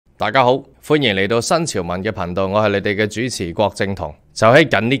大家好，歡迎嚟到新潮文嘅頻道，我係你哋嘅主持郭正彤。就喺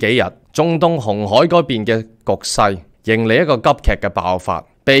近呢幾日，中東紅海嗰邊嘅局勢迎嚟一個急劇嘅爆發，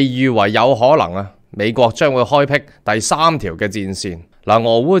被譽為有可能美國將會開闢第3條嘅戰線。俄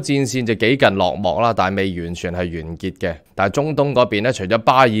烏戰線就幾近落幕啦，但係未完全係完結嘅。但係中東嗰邊咧，除咗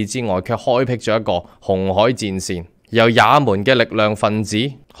巴以之外，卻開闢咗一個紅海戰線，由也門嘅力量分子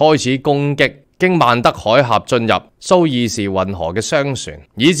開始攻擊經曼德海峽進入蘇伊士運河嘅商船，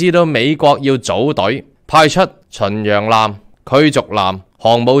以至到美國要組隊派出巡洋艦、驅逐艦、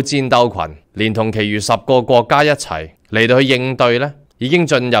航母戰鬥群，連同其餘10個國家一齊嚟到去應對呢，已經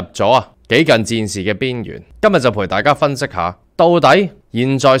進入咗幾近戰事嘅邊緣。今日就陪大家分析下，到底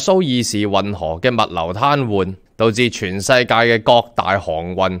現在蘇伊士運河嘅物流癱瘓，導致全世界嘅各大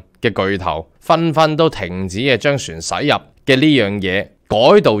航運嘅巨頭紛紛都停止將船駛入嘅呢樣嘢，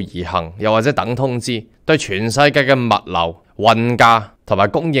改道而行，又或者等通知，對全世界嘅物流、運價同埋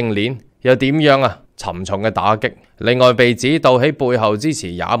供應鏈又點樣沉重嘅打擊。另外被指到喺背後支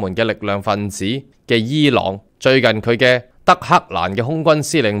持也門嘅力量分子嘅伊朗，最近佢嘅德黑蘭嘅空軍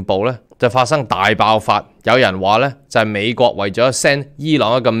司令部就發生大爆發，有人話就係美國為咗 send 伊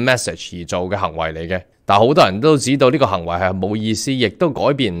朗一個 message 而做嘅行為嚟嘅。但好多人都知道呢個行為係冇意思，亦都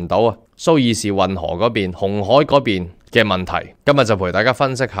改變唔到蘇伊士運河嗰邊、紅海嗰邊嘅問題。今日就陪大家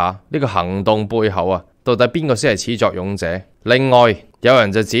分析下呢個行動背後到底邊個先係始作俑者。另外有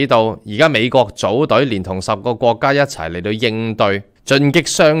人就指到而家美國組隊連同10個國家一齊嚟到應對進擊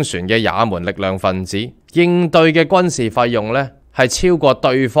商船嘅也門力量分子，應對嘅軍事費用係超過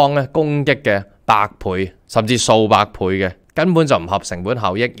對方攻擊嘅100倍甚至數百倍嘅，根本就唔合成本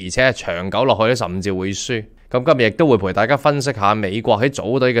效益，而且係長久落去甚至會輸。咁今日亦都會陪大家分析下美國喺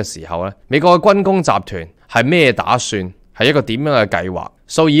組隊嘅時候美國嘅軍工集團係咩打算，係一個點樣嘅計劃。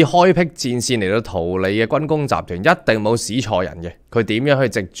數以開闢戰線嚟到圖利嘅軍工集團一定冇使錯人嘅，佢點樣去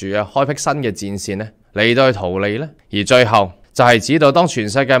藉住開闢新嘅戰線嚟到去圖利呢？而最後就係指到當全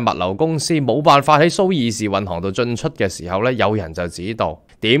世界物流公司冇辦法喺蘇伊士運河度進出嘅時候有人就指到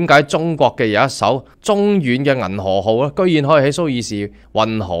點解中國嘅有一艘中遠嘅銀河號居然可以喺蘇伊士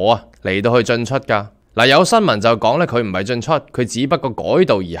運河嚟到去進出㗎。有新聞就講佢唔係進出，佢只不過改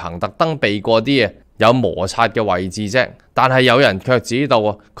道而行，特登避過啲有摩擦嘅位置啫。但係有人卻指到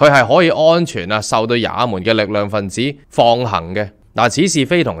佢係可以安全受到也門嘅力量分子放行嘅。此事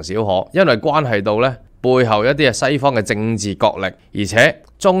非同小可，因為關係到背後一啲西方嘅政治角力，而且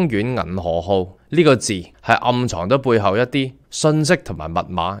中遠銀河號呢個字係暗藏咗背後一啲信息同埋密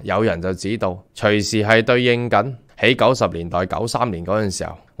碼。有人就指到隨時係對應緊喺90年代、93年嗰陣時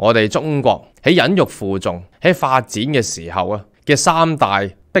候，我哋中國喺忍辱負重喺發展嘅時候嘅3大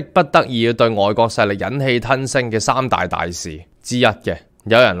迫不得已要對外國勢力忍氣吞聲嘅3大大事之一嘅。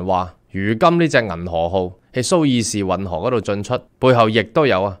有人話如今呢隻銀河號喺蘇伊士運河嗰度進出，背後亦都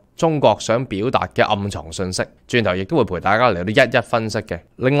有中國想表達嘅暗藏信息。轉頭亦都會陪大家嚟到一一分析嘅。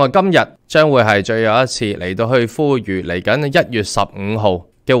另外今日將會係最後一次嚟到去呼籲嚟緊1月15號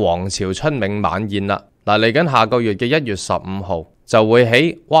嘅皇朝春茗晚宴啦。嚟緊下個月嘅1月15號就會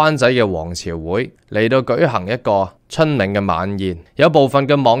喺灣仔嘅皇朝會嚟到舉行一個春茗嘅晚宴。有部分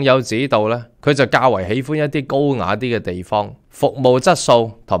嘅網友指到佢就較為喜歡一啲高雅啲嘅地方，服務質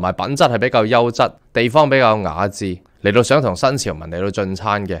素同埋品質係比較優質，地方比較雅致，嚟到想同新潮文嚟到進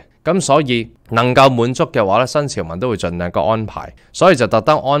餐嘅。咁所以能夠滿足嘅話新潮文都會盡量個安排，所以就特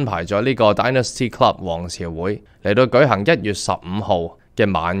登安排咗呢個 Dynasty Club 皇朝會嚟到舉行1月15號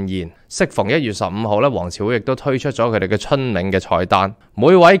嘅晚宴。適逢1月15號皇朝會亦都推出咗佢哋嘅春茗嘅菜單，每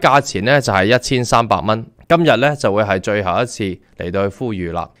位價錢就係1300蚊。今日就會係最後一次嚟到去呼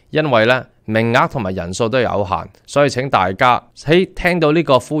籲啦，因為名額同埋人數都有限，所以請大家喺聽到呢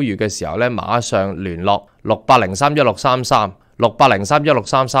個呼籲嘅時候馬上聯絡68031633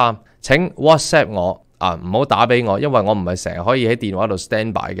 68031633，請 WhatsApp 我唔好打俾我，因為我唔係成日可以喺電話度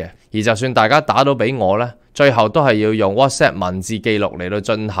stand by 嘅。而就算大家打到俾我最後都係要用 WhatsApp 文字記錄嚟到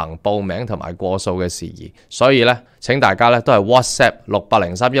進行報名同埋過數嘅事宜。所以請大家都係 WhatsApp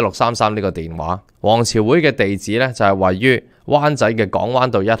 68031633呢個電話。皇朝會嘅地址就係位於灣仔嘅港灣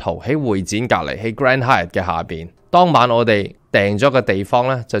道1號，喺會展隔離，喺 Grand Hyatt 嘅下邊。當晚我哋訂咗嘅地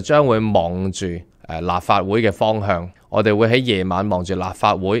方就將會望住立法會嘅方向。我哋會喺夜晚望住立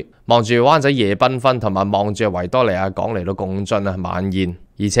法會，望住灣仔夜繽紛，同埋望住維多利亞港嚟到共進晚宴。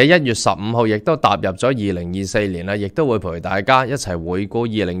而且1月15號亦都踏入咗2024年啦，亦都會陪大家一齊回顧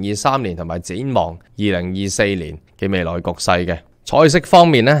2023年同埋展望2024年嘅未來局勢嘅。菜式方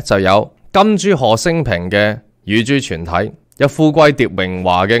面就有金豬賀星平嘅乳豬全體、有富貴蝶榮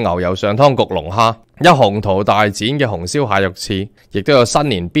華嘅牛油上湯焗龍蝦，有鴻圖大展嘅紅燒蟹肉翅，亦都有新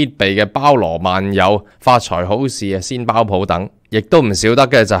年必備嘅包羅萬有、發財好市嘅鮮包鋪等，亦都唔少得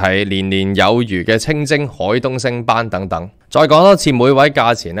嘅就係年年有餘嘅清蒸海東星斑等等。再講多次，每位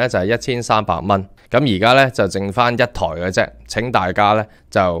價錢呢就係1300蚊。咁而家呢就剩翻一台嘅啫，請大家呢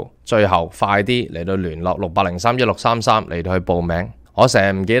就最後快啲嚟到聯絡68031633嚟到去報名。我成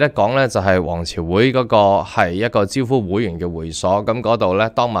日唔記得講呢，就係皇朝會嗰個係一個招呼會員嘅會所，咁嗰度呢，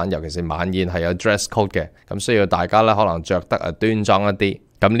當晚尤其是晚宴係有 dress code 嘅，咁需要大家呢可能着得端莊一啲。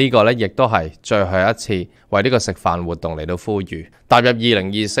咁呢個呢，亦都係最後一次為呢個食飯活動嚟到呼籲。踏入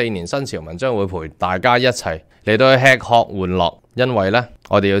2024年，新潮文將會陪大家一齊嚟到去吃喝玩樂，因為呢，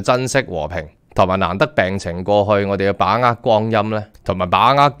我哋要珍惜和平，同埋難得病情過去，我哋要把握光陰呢，同埋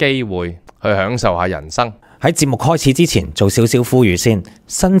把握機會去享受下人生。喺節目開始之前做少少呼籲先，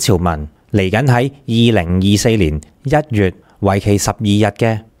新潮文嚟緊喺2024年1月為期12日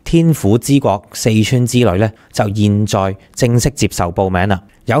嘅天府之國四川之旅呢，就現在正式接受報名啦。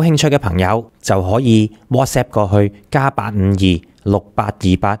有興趣嘅朋友就可以 WhatsApp 過去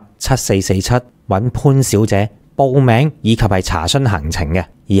+85268287447揾潘小姐報名以及係查詢行程嘅。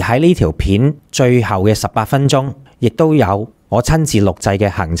而喺呢條片最後嘅18分鐘，亦都有我親自錄製嘅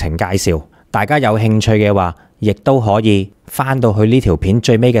行程介紹。大家有興趣嘅話，亦都可以翻到去呢條片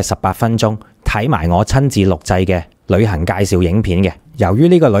最尾嘅18分鐘睇埋我親自錄製嘅旅行介紹影片嘅。由於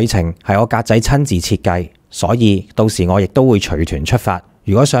呢個旅程係我格仔親自設計，所以到時我亦都會隨團出發。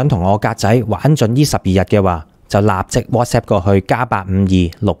如果想同我格仔玩盡呢12日嘅話，就立即 WhatsApp 過去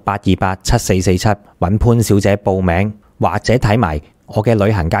+85268287447揾潘小姐報名，或者睇埋我嘅旅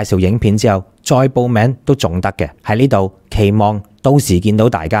行介紹影片之後再報名都仲得嘅。喺呢度期望到時見到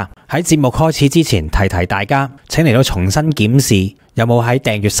大家。喺節目開始之前提提大家，請嚟到重新檢視有冇喺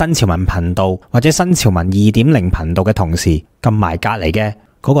訂閱新潮文頻道或者新潮文2.0頻道嘅同時撳埋隔離嘅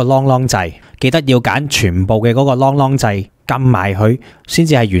嗰個啷啷掣，記得要揀全部嘅嗰個啷啷掣撳埋佢，先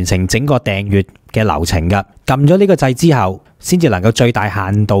至係完成整個訂閱嘅流程㗎。撳咗呢個掣之後，先至能夠最大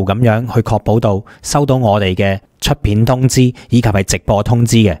限度咁樣去確保到收到我哋嘅出片通知以及係直播通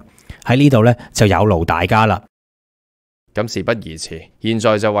知嘅。喺呢度呢，就有勞大家啦。咁事不宜遲，現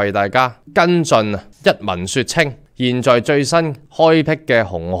在就為大家跟進一文說清，現在最新開闢嘅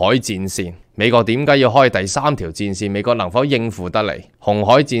紅海戰線，美國點解要開第3條戰線？美國能否應付得嚟？紅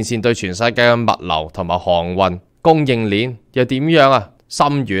海戰線對全世界嘅物流同埋航運供應鏈又點樣深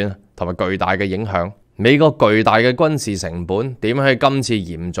遠同埋巨大嘅影響？美國巨大嘅軍事成本點樣喺今次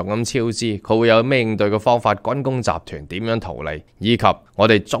嚴重咁超支？佢會有咩應對嘅方法？軍工集團點樣逃離？以及我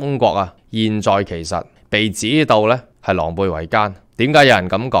哋中國現在其實被指到呢係狼狽為奸。點解有人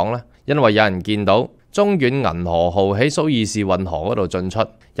咁講呢？因為有人見到中遠銀河號喺蘇伊士運河嗰度進出，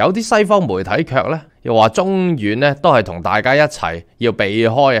有啲西方媒體卻呢又話中遠呢都係同大家一齊要避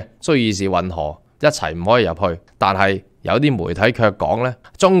開蘇伊士運河，一齊唔可以入去。但係有啲媒體卻講呢，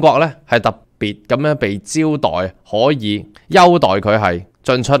中國呢係特別咁樣被招待，可以優待佢係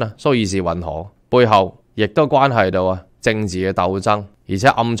進出蘇伊士運河，背後亦都關係到政治嘅鬥爭，而且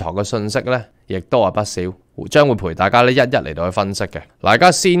暗藏嘅信息呢亦都係不少，將會陪大家一一嚟到去分析嘅。大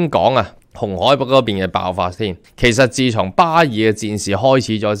家先講紅海嗰邊嘅爆發先。其實自從巴爾嘅戰事開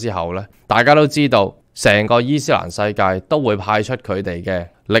始咗之後呢，大家都知道成個伊斯蘭世界都會派出佢哋嘅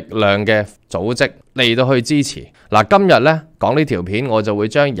力量嘅組織嚟到去支持。今日呢講呢條片，我就會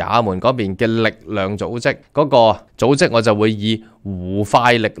將也門嗰邊嘅力量組織嗰個組織，我就會以胡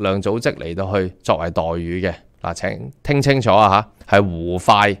快力量組織嚟到去作為代語嘅。請聽清楚係胡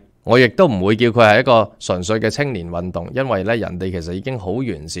快。我亦都唔會叫佢係一個純粹嘅青年運動，因為人哋其實已經好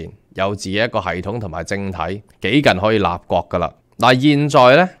完善，有自己一個系統同埋政體，幾近可以立國噶啦。現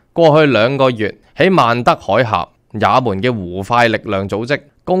在呢，過去2個月喺曼德海峽，也門嘅胡快力量組織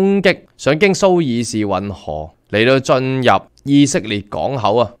攻擊想經蘇伊士運河嚟到進入以色列港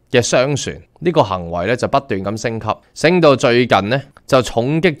口嘅商船，呢個行為呢就不斷咁升級，升到最近呢就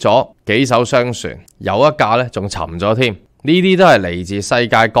重擊咗幾艘商船，有一架呢仲沉咗添。呢啲都係嚟自世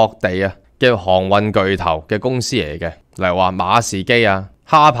界各地嘅航運巨頭嘅公司嚟嘅，例如話馬士基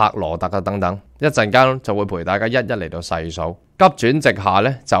哈柏羅特等等。一陣間就會陪大家一一嚟到細數。急轉直下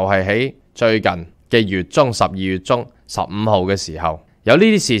呢，就係喺最近嘅月中12月中15號嘅時候，有呢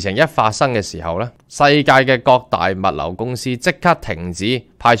啲事情一發生嘅時候呢，世界嘅各大物流公司即刻停止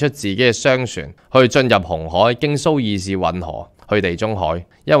派出自己嘅商船去進入紅海，經蘇伊士運河去地中海，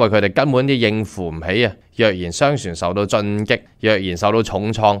因為佢哋根本都應付唔起若然商船受到進擊，若然受到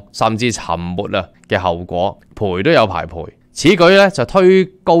重創甚至沉沒嘅後果，賠都有排賠。此舉呢就推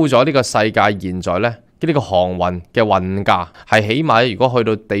高咗呢個世界現在呢嘅呢個航運嘅運價係起碼如果去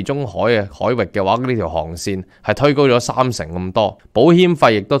到地中海嘅海域嘅話，呢條航線係推高咗3成咁多，保險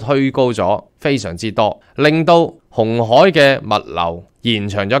費亦都推高咗非常之多，令到紅海嘅物流延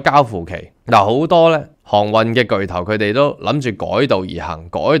長咗交付期。嗱，好多咧航運嘅巨頭佢哋都諗住改道而行，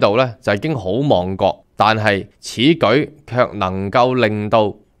改道咧就已經好望角，但係此舉卻能夠令到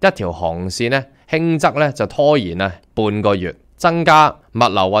一條航線咧輕則咧就拖延半個月，增加物流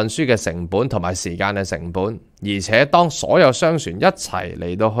運輸嘅成本同埋時間嘅成本，而且當所有商船一齊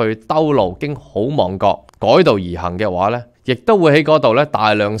嚟到去兜路經好望角改道而行嘅話咧，亦都會喺嗰度咧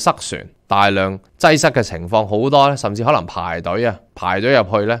大量塞船、大量擠塞嘅情況好多咧，甚至可能排隊入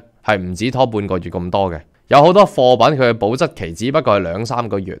去咧係唔止拖半個月咁多嘅。有好多貨品佢嘅保質期只不過係2-3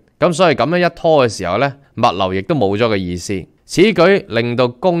個月，咁所以咁樣一拖嘅時候咧，物流亦都冇咗嘅意思。此舉令到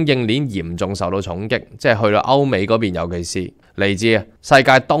供應鏈嚴重受到重擊，即係去到歐美嗰邊，尤其是嚟自世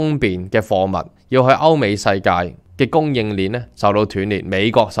界東邊嘅貨物要去歐美世界嘅供應鏈咧受到斷裂，美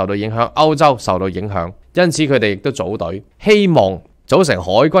國受到影響，歐洲受到影響，因此佢哋亦都組隊，希望組成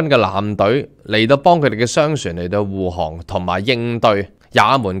海軍嘅艦隊嚟到幫佢哋嘅商船嚟到護航同埋應對也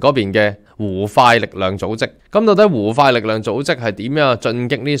門嗰邊嘅胡快力量組織。咁到底胡快力量組織係點樣進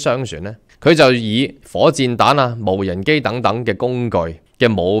擊呢啲商船呢？佢就以火箭彈無人機等等嘅工具嘅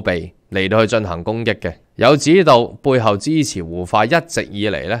武備嚟到去進行攻擊嘅。有指到背後支持胡快一直以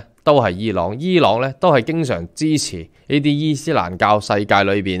嚟咧都係伊朗，伊朗咧都係經常支持呢啲伊斯蘭教世界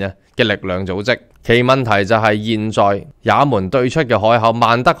裏邊嘅力量組織。其問題就係現在也門對出嘅海口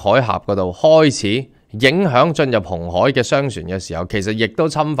曼德海峽嗰度開始影響進入紅海嘅商船嘅時候，其實亦都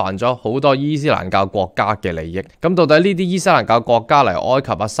侵犯咗好多伊斯蘭教國家嘅利益。咁到底呢啲伊斯蘭教國家嚟埃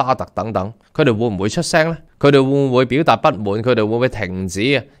及沙特等等，佢哋會唔會出聲呢？佢哋會唔會表達不滿？佢哋會唔會停止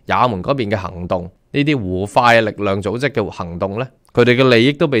也門嗰邊嘅行動？呢啲胡快力量組織嘅行動呢？佢哋嘅利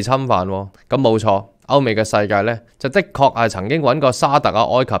益都被侵犯喎。咁冇錯，歐美嘅世界呢，就的確係曾經揾過沙特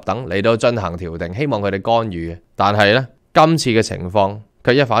埃及等嚟到進行調停，希望佢哋干預嘅。但係呢，今次嘅情況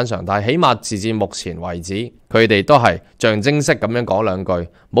佢一反常態，起碼直至目前為止，佢哋都係象徵式咁樣講兩句，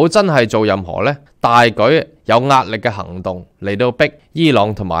冇真係做任何大舉有壓力嘅行動嚟到逼伊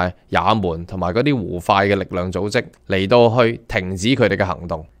朗同埋也門同埋嗰啲胡快嘅力量組織嚟到去停止佢哋嘅行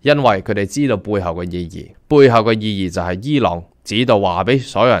動，因為佢哋知道背後嘅意義，背後嘅意義就係伊朗指導話俾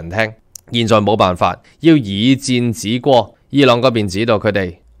所有人聽，現在冇辦法，要以戰止戈。伊朗嗰邊指導佢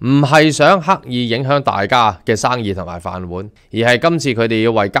哋唔係想刻意影響大家嘅生意同埋飯碗，而係今次佢哋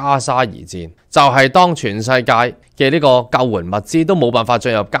要為加沙而戰，就係當全世界嘅呢個救援物資都冇辦法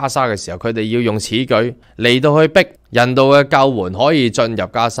進入加沙嘅時候，佢哋要用此舉嚟到去逼人道嘅救援可以進入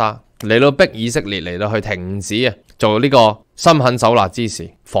加沙，嚟到逼以色列嚟到去停止做呢個心狠手辣之事，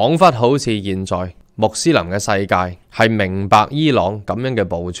彷彿好似現在穆斯林嘅世界係明白伊朗咁樣嘅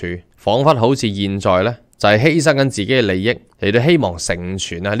部署，彷彿好似現在呢，就係犧牲緊自己嘅利益嚟到希望成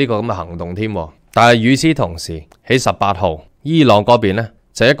全呢個咁嘅行動添。但係與此同時，喺18號伊朗嗰邊呢，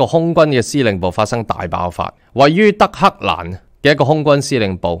就一個空軍嘅司令部發生大爆發，位於德黑蘭嘅一個空軍司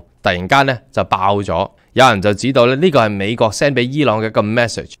令部突然間呢就爆咗，有人就指到呢個係美國 send 俾伊朗嘅一個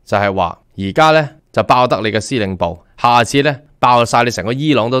message， 就係話而家呢就爆得你嘅司令部，下次呢爆晒你成個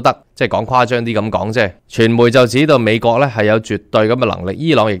伊朗都得，即係講誇張啲咁講啫。傳媒就指到美國呢係有絕對咁嘅能力，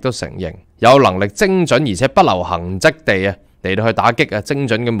伊朗亦都承認有能力精準而且不留痕跡地嚟到去打擊精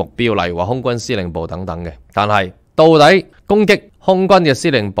準嘅目標，例如話空軍司令部等等嘅。但係到底攻擊空軍嘅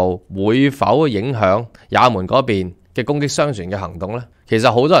司令部會否影響也門嗰邊嘅攻擊商船嘅行動呢？其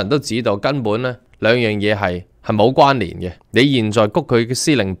實好多人都知道根本呢兩樣嘢係冇關聯嘅。你現在谷佢嘅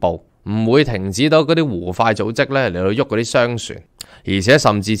司令部唔會停止到嗰啲胡快組織嚟到喐嗰啲商船，而且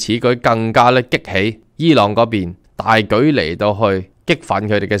甚至此舉更加激起伊朗嗰邊大舉嚟到去激憤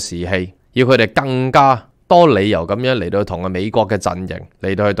佢哋嘅士氣，要佢哋更加多理由咁樣嚟到同美國嘅陣營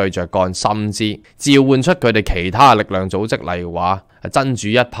嚟到去對着幹，甚至召喚出佢哋其他力量組織，例如話真主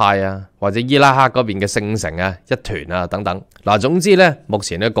一派或者伊拉克嗰邊嘅聖城一團等等。總之呢，目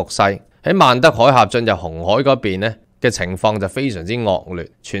前嘅局勢喺曼德海峽進入紅海嗰邊呢嘅情況就非常之惡劣，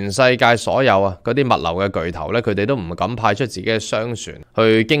全世界所有嗰啲物流嘅巨頭呢，佢哋都唔敢派出自己嘅商船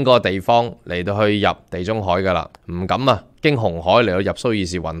去經過地方嚟到去入地中海噶啦，唔敢經紅海嚟到入蘇伊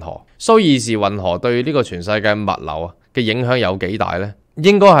士運河。蘇伊士運河對呢個全世界物流嘅影響有幾大呢？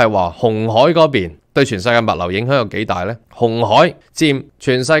應該係話紅海嗰邊對全世界物流影響有幾大呢？紅海佔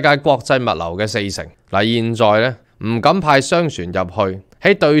全世界國際物流嘅40%。現在呢，唔敢派商船入去，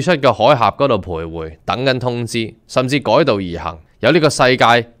喺對出嘅海峽嗰度徘徊，等緊通知，甚至改道而行。有呢個世界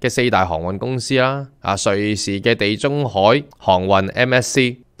嘅4大航運公司啦，瑞士嘅地中海航運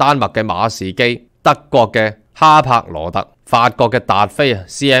MSC， 丹麥嘅馬士基，德國嘅哈柏羅特，法國嘅達飛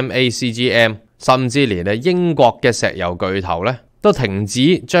CMA CGM，甚至連英國嘅石油巨頭咧都停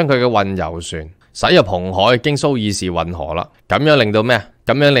止將佢嘅運油船駛入紅海經蘇伊士運河啦。咁樣令到咩啊？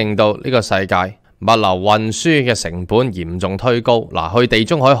咁樣令到呢個世界物流運輸嘅成本嚴重推高。嗱，去地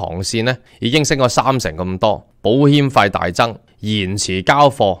中海航線咧已經升咗30%咁多，保險費大增，延遲交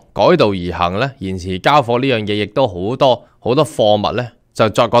貨，改道而行咧，延遲交貨呢樣嘢亦都好多貨物咧就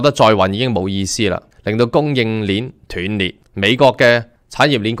再覺得再運已經冇意思啦，令到供應鏈斷裂。美國嘅產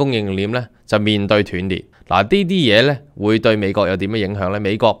業鏈供應鏈咧就面對斷裂。嗱，呢啲嘢咧會對美國有點樣影響咧？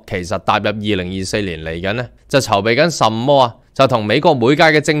美國其實踏入2024年嚟緊咧就籌備緊什麼啊？就同美國每屆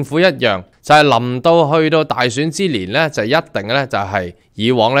嘅政府一樣，就係臨到去到大選之年咧，就一定咧就係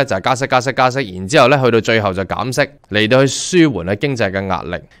以往咧就係加息，然之後咧去到最後就減息，嚟到去舒緩啊經濟嘅壓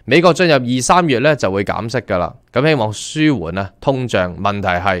力。美國進入2、3月咧就會減息噶啦，咁希望舒緩啊通脹。問題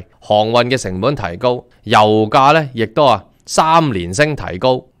係航運嘅成本提高，油價咧亦都3連升提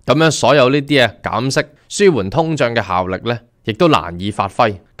高，咁樣所有呢啲減息舒緩通脹嘅效力咧，亦都難以發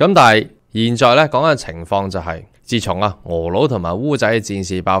揮。咁但係現在咧講嘅情況就係，自從俄佬同埋烏仔嘅戰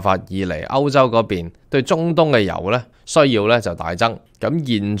事爆發以嚟，歐洲嗰邊對中東嘅油咧需要咧就大增。咁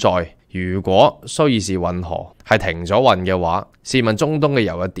現在如果蘇伊士運河係停咗運嘅話，試問中東嘅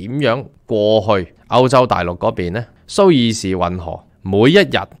油係點樣過去歐洲大陸嗰邊呢？蘇伊士運河每一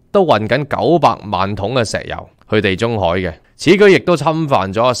日都運緊900萬桶嘅石油去地中海嘅，此舉亦都侵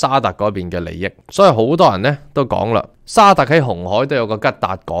犯咗沙特嗰邊嘅利益。所以好多人都講啦，沙特喺紅海都有個吉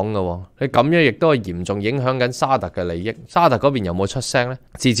達港嘅，你咁樣亦都係嚴重影響緊沙特嘅利益。沙特嗰邊有冇出聲呢？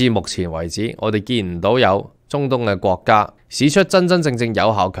截至目前為止，我哋見唔到有中東嘅國家使出真正有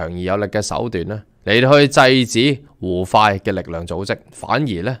效、強而有力嘅手段呢嚟去制止胡快嘅力量組織，反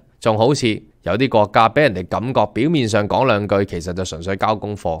而呢，仲好似有啲國家俾人哋感覺表面上講兩句，其實就純粹交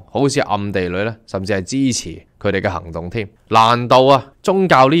功課，好似暗地裏呢，甚至係支持佢哋嘅行動添。難道宗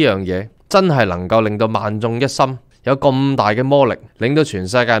教呢樣嘢真係能夠令到萬眾一心，有咁大嘅魔力，令到全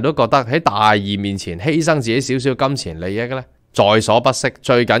世界人都覺得喺大義面前犧牲自己少少金錢利益嘅呢？在所不惜。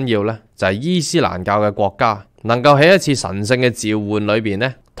最緊要呢，就係伊斯蘭教嘅國家能夠喺一次神聖嘅召喚裏邊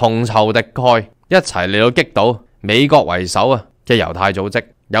呢，同仇敵愾，一齊嚟到擊倒美國為首嘅猶太組織。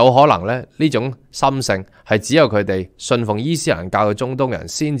有可能咧，呢種心性係只有佢哋信奉伊斯蘭教嘅中東人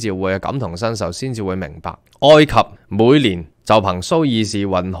先至會感同身受，先至會明白。埃及每年就憑蘇伊士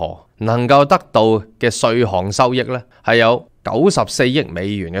運河能夠得到嘅稅項收益咧，係有94億美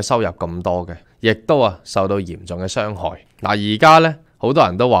元嘅收入咁多嘅，亦都受到嚴重嘅傷害。嗱，而家咧好多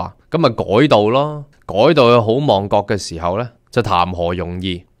人都話，咁咪改道咯，改道去好望角嘅時候咧，就談何容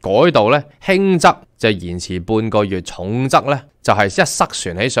易？改道咧輕則就延遲半個月，重則咧就係一塞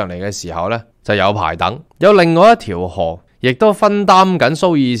船起上嚟嘅時候咧就有排等。有另外一條河亦都分擔緊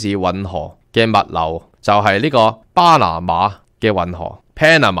蘇伊士運河嘅物流，就係呢個巴拿馬嘅運河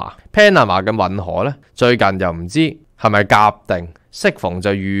Panama 嘅運河咧，最近又唔知係咪夾定，適逢就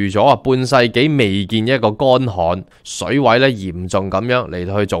預咗半世紀未見一個乾旱，水位咧嚴重咁樣嚟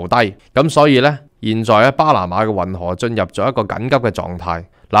到去做低，咁所以咧現在巴拿馬嘅運河進入咗一個緊急嘅狀態。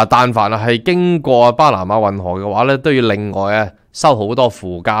嗱，但凡係經過巴拿馬運河嘅話咧，都要另外收好多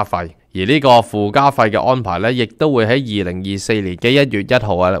附加費，而呢個附加費嘅安排咧，亦都會喺2024年嘅1月1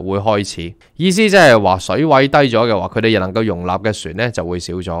號會開始。意思即係話水位低咗嘅話，佢哋又能夠容納嘅船咧就會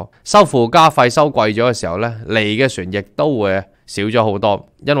少咗，收附加費收貴咗嘅時候咧，嚟嘅船亦都會少咗好多，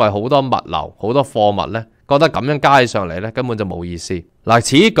因為好多物流、好多貨物咧，覺得咁樣加起上嚟咧根本就冇意思。嗱，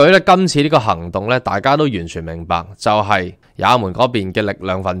此舉咧，今次呢個行動咧，大家都完全明白，就係也門嗰邊嘅力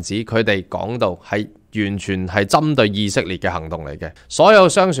量分子，佢哋講到係完全係針對以色列嘅行動嚟嘅。所有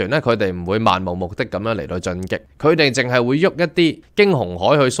商船咧，佢哋唔會漫無目的咁樣嚟到進擊，佢哋淨係會喐一啲經紅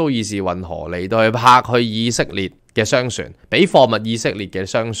海去蘇伊士運河嚟到去泊去以色列嘅商船，俾貨物以色列嘅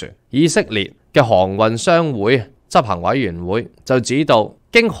商船。以色列嘅航運商會執行委員會就指導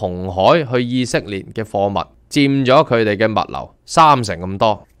經紅海去以色列嘅貨物佔咗佢哋嘅物流30%咁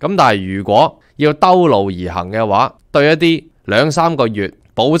多。咁但係如果要兜路而行嘅話，對一啲2-3個月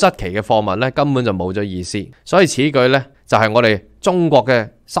保質期嘅貨物咧，根本就冇咗意思。所以此舉咧就係我哋中國嘅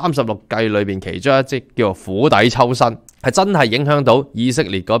36計裏邊其中一隻叫做釜底抽薪，係真係影響到以色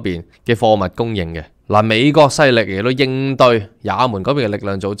列嗰邊嘅貨物供應嘅。嗱，美國勢力亦都應對也門嗰邊嘅力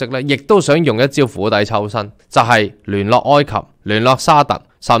量組織咧，亦都想用一招釜底抽薪，就係聯絡埃及、聯絡沙特，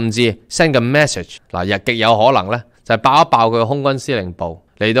甚至 send 個 message。嗱，亦極有可能咧就係爆一爆佢嘅空軍司令部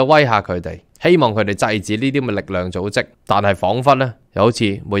嚟到威嚇佢哋，希望佢哋制止呢啲咁嘅力量組織。但係彷彿咧又好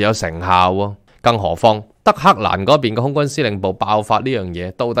似沒有成效喎。更何況德黑蘭嗰邊嘅空軍司令部爆發呢樣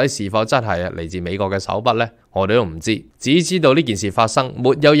嘢，到底是否真係嚟自美國嘅手筆呢？我哋都唔知，只知道呢件事發生沒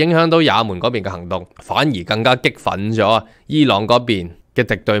有影響到也門嗰邊嘅行動，反而更加激憤咗伊朗嗰邊嘅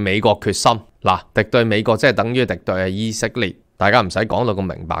敵對美國決心。嗱，敵對美國即係等於敵對係以色列，大家唔使講到咁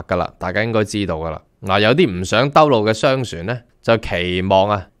明白噶啦，大家應該知道噶啦。嗱，有啲唔想兜路嘅商船呢，就期望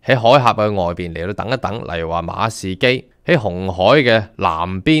喺海峽嘅外邊嚟到等一等，例如話馬士基喺紅海嘅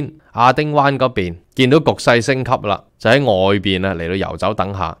南邊亞丁灣嗰邊見到局勢升級啦，就喺外邊嚟到遊走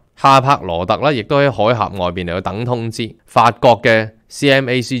等下。夏柏羅特咧，亦都喺海峽外邊嚟到等通知。法國嘅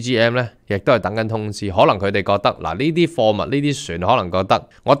CMA、CGM 咧，亦都係等緊通知。可能佢哋覺得嗱，呢啲貨物呢啲船可能覺得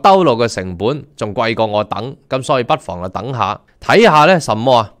我兜路嘅成本仲貴過我等，咁所以不妨就等下睇下呢什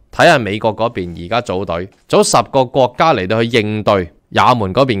麼啊？睇下美國嗰邊而家組隊組10個國家嚟到去應對也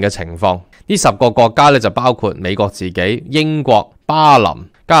門嗰邊嘅情況。呢10個國家呢，就包括美國自己、英國、巴林、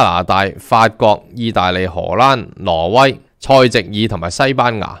加拿大、法國、意大利、荷蘭、挪威、塞籍爾同埋西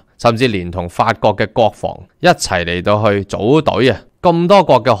班牙，甚至連同法國嘅國防一齊嚟到去組隊啊！咁多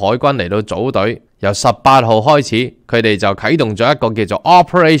國嘅海軍嚟到組隊，由18號開始，佢哋就啟動咗一個叫做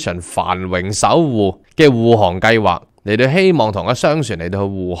Operation 繁榮守護嘅護航計劃，嚟到希望同一商船嚟到去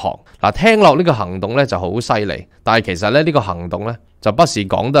護航。嗱，聽落呢個行動咧就好犀利，但係其實咧呢個行動咧就不是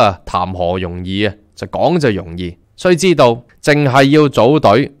講得談何容易啊，就講就容易。須知道，淨係要組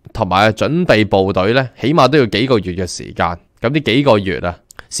隊同埋準備部隊咧，起碼都要幾個月嘅時間。咁呢幾個月啊，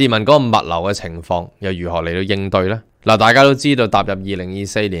試問嗰個物流嘅情況又如何嚟到應對呢？嗱，大家都知道踏入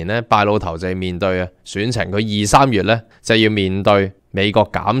2024年呢，拜魯頭就係面對選情，佢2、3月呢就要面對美國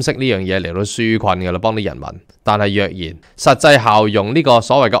減息呢樣嘢嚟到紓困嘅啦，幫啲人民。但係若然實際效用呢個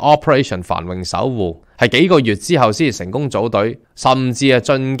所謂嘅 Operation 繁榮守護，係幾個月之後先至成功組隊，甚至係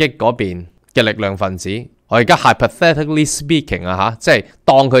進擊嗰邊嘅力量分子。我而家 hypothetically speaking 即係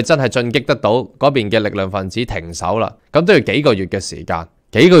當佢真係進擊得到嗰邊嘅力量分子停手啦，咁都要幾個月嘅時間，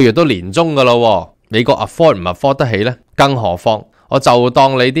幾個月都年中噶啦。美國 afford 唔 afford 得起呢？更何況我就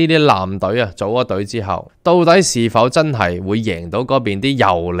當你呢啲艦隊組咗隊之後，到底是否真係會贏到嗰邊啲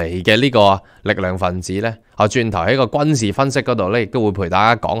游離嘅呢個力量分子呢？我轉頭喺個軍事分析嗰度呢，亦都會陪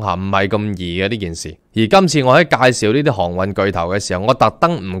大家講下，唔係咁易嘅呢件事。而今次我喺介紹呢啲航運巨頭嘅時候，我特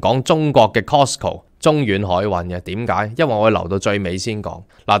登唔講中國嘅 COSCO 中遠海運嘅，點解？因為我會留到最尾先講。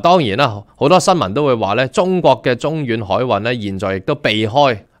嗱，當然啦，好多新聞都會話咧，中國嘅中遠海運咧，現在亦都避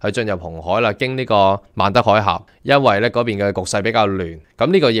開去進入紅海啦，經呢個曼德海峽，因為咧嗰邊嘅局勢比較亂。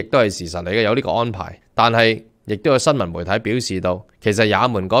咁呢個亦都係事實嚟嘅，有呢個安排。但係亦都有新聞媒體表示到，其實也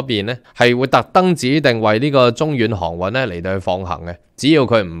門嗰邊咧係會特登指定為呢個中遠航運咧嚟到去放行嘅，只要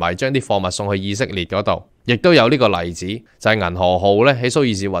佢唔係將啲貨物送去以色列嗰度。亦都有呢個例子，就係銀河號咧喺蘇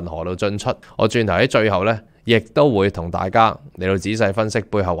伊士運河度進出。我轉頭喺最後咧，亦都會同大家嚟到仔細分析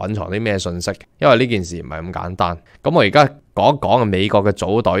背後蘊藏啲咩信息，因為呢件事唔係咁簡單。咁我而家講一講美國嘅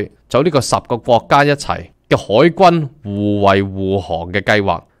組隊，組呢個10個國家一齊嘅海軍互惠護航嘅計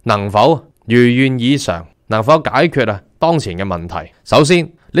劃，能否如願以償，能否解決當前嘅問題？首先，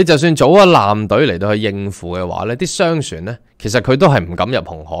你就算組咗艦隊嚟到去應付嘅話，呢啲商船呢，其實佢都係唔敢入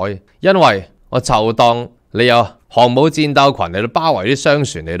紅海，因為我就當你有航母戰鬥群嚟到包圍啲商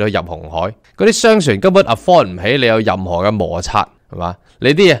船嚟到入紅海，嗰啲商船根本 afford 唔起你有任何嘅摩擦，係嘛？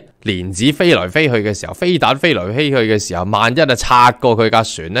你啲蓮子飛來飛去嘅時候，飛彈飛來飛去嘅時候，萬一擦過佢架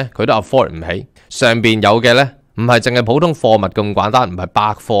船呢，佢都 afford 唔起。上邊有嘅呢，唔係淨係普通貨物咁簡單，唔係百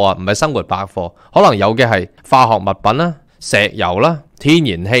貨啊，唔係生活百貨，可能有嘅係化學物品啦、石油啦、天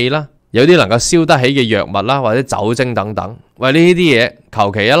然氣啦，有啲能夠燒得起嘅藥物啦，或者酒精等等。喂，呢啲嘢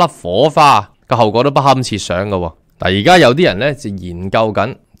求其一粒火花，個後果都不堪設想噶。嗱，而家有啲人咧就研究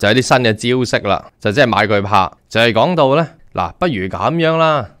緊，就係啲新嘅招式啦，就即係買佢拍，就係講到咧，嗱，不如咁樣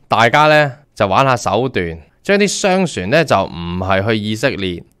啦，大家咧就玩下手段，將啲商船咧就唔係去以色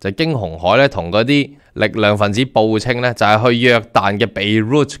列，就經紅海咧同嗰啲力量分子報稱咧，就係去約旦嘅貝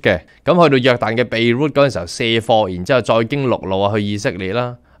魯特嘅，咁去到約旦嘅貝魯特嗰陣時候卸貨，然之後再經陸路去以色列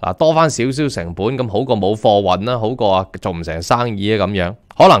啦。嗱，多翻少少成本，咁好過冇貨運啦，好過做唔成生意咁樣。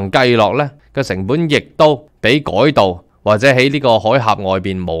可能計落呢個成本亦都比改道或者喺呢個海峽外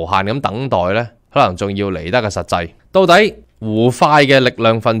邊無限咁等待呢，可能仲要嚟得嘅實際。到底胡快嘅力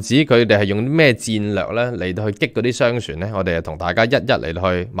量分子佢哋係用咩戰略呢嚟到去擊嗰啲商船呢？我哋就同大家一一嚟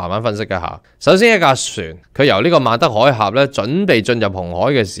到去慢慢分析一下。首先一架船，佢由呢個曼德海峽呢準備進入紅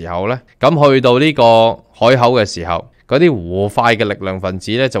海嘅時候呢，咁去到呢個海口嘅時候，嗰啲胡快嘅力量分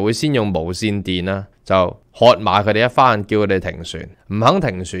子咧，就會先用無線電啦，就喝罵佢哋一番，叫佢哋停船。唔肯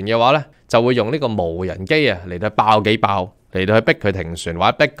停船嘅話咧，就會用呢個無人機嚟到爆幾爆，嚟到去逼佢停船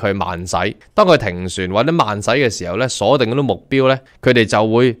或者逼佢慢駛。當佢停船或者慢駛嘅時候咧，鎖定嗰啲目標咧，佢哋就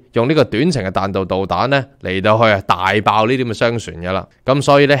會用呢個短程嘅彈道導彈咧嚟到去大爆呢啲咁嘅商船噶啦。咁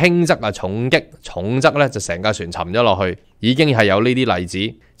所以咧輕則重擊，重則咧就成架船沉咗落去，已經係有呢啲例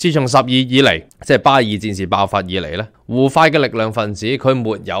子。自從12以嚟，即係巴以戰事爆發以嚟咧，胡快嘅力量分子佢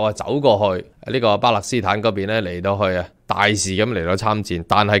沒有走過去呢個巴勒斯坦嗰邊咧嚟到去大肆咁嚟到參戰，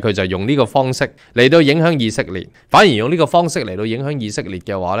但係佢就用呢個方式嚟到影響以色列，反而用呢個方式嚟到影響以色列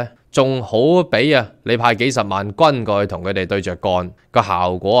嘅話呢，仲好比你派幾十萬軍過去同佢哋對着幹，個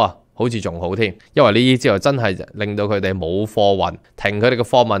效果好似仲好添，因為呢啲之後真係令到佢哋冇貨運，停佢哋嘅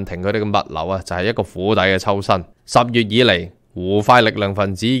貨運，停佢哋嘅物流就係一個釜底嘅抽薪。10月以嚟，胡快力量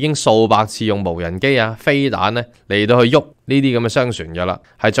分子已經數百次用無人機飛彈嚟到去喐呢啲咁嘅商船噶啦，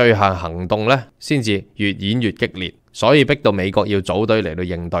係最後行動先至越演越激烈，所以逼到美國要組隊嚟到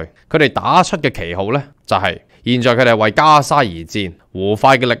應對。佢哋打出嘅旗號就係現在佢哋係為加沙而戰。胡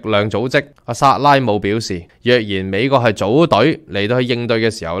快嘅力量組織薩拉姆表示，若然美國係組隊嚟到去應對嘅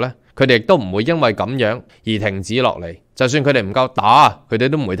時候佢哋亦都唔會因為咁樣而停止落嚟。就算佢哋唔夠打，佢哋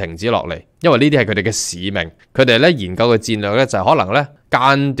都唔會停止落嚟，因為呢啲係佢哋嘅使命。佢哋研究嘅戰略就係可能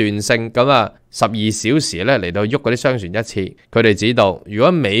間斷性咁12小時嚟到喐嗰啲商船一次。佢哋知道，如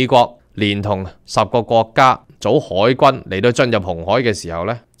果美國連同10個國家組海軍嚟到進入紅海嘅時候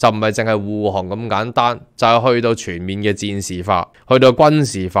就唔係淨係護航咁簡單，就係去到全面嘅戰士化，去到軍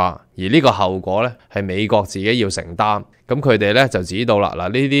事化，而呢個後果係美國自己要承擔。咁佢哋就知道啦。嗱，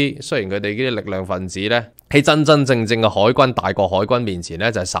呢啲雖然佢哋呢啲力量分子喺真真正正嘅海軍大國海軍面前就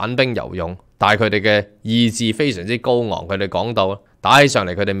係散兵游勇，但係佢哋嘅意志非常之高昂。佢哋講到打起上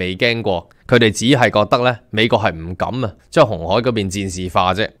嚟，佢哋未驚過，佢哋只係覺得美國係唔敢將紅海嗰邊戰士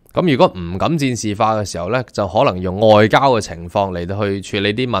化啫。咁如果唔敢戰士化嘅時候就可能用外交嘅情況嚟到去處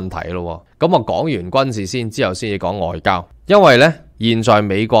理啲問題咯。咁我講完軍事先，之後先至講外交。因為現在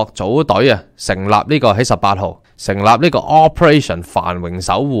美國組隊成立呢個喺18號成立呢個 Operation 繁榮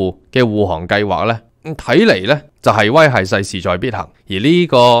守護嘅護航計劃睇嚟就係威係勢勢在必行。而呢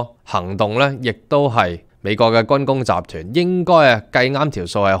個行動亦都係美國嘅軍工集團應該計啱條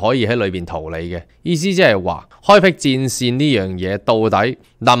數係可以喺裏邊逃離嘅。意思即係話開闢戰線呢樣嘢到底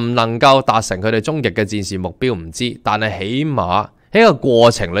能唔能夠達成佢哋終極嘅戰事目標唔知，但係起碼喺個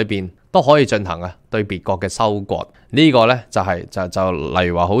過程裏邊都可以進行對別國嘅收割。呢個就例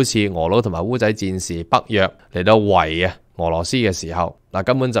如話好似俄佬同埋烏仔戰士北約嚟到圍俄羅斯嘅時候，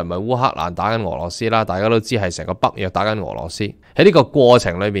根本就唔係烏克蘭打緊俄羅斯啦，大家都知係成個北約打緊俄羅斯。喺呢個過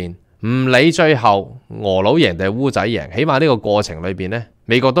程裏面，唔理最後俄佬贏定係烏仔贏，起碼呢個過程裏邊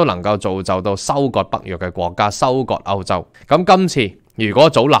美國都能夠造就到收割北約嘅國家，收割歐洲。咁今次如果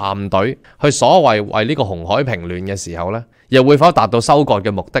組艦隊去所謂為呢個紅海平亂嘅時候又會否達到收割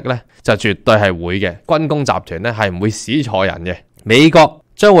嘅目的就絕對係會嘅。軍工集團係唔會使錯人嘅。美國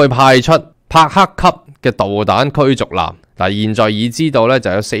將會派出帕克級嘅導彈驅逐艦。現在已知道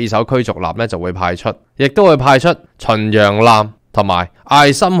就有4艘驅逐艦就會派出，亦都會派出巡洋艦同埋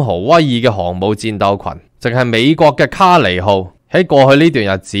艾森豪威爾嘅航母戰鬥群。淨係美國嘅卡尼號喺過去呢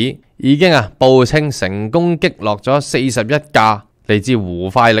段日子已經報稱成功擊落咗41架嚟自胡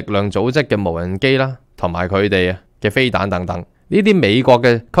快力量組織嘅無人機啦，同埋佢哋嘅飛彈等等。呢啲美國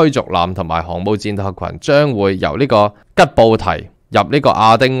嘅驅逐艦同埋航母戰鬥群將會由呢個吉布提入呢個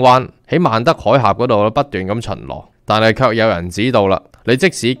亞丁灣，喺曼德海峽嗰度不斷咁巡邏。但係卻有人知道啦，你即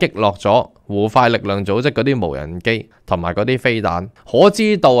使擊落咗胡快力量組織嗰啲無人機同埋嗰啲飛彈，可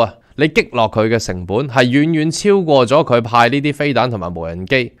知道你擊落佢嘅成本係遠遠超過咗佢派呢啲飛彈同埋無人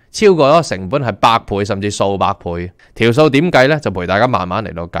機，超過咗成本係100倍甚至數百倍。條數點計呢？就陪大家慢慢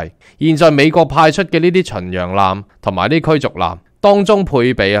嚟到計。現在美國派出嘅呢啲巡洋艦同埋啲驅逐艦當中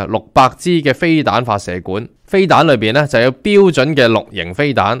配備600支嘅飛彈發射管，飛彈裏邊就有標準嘅6型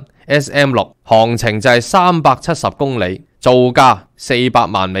飛彈 SM6， 行程就係370公里，造價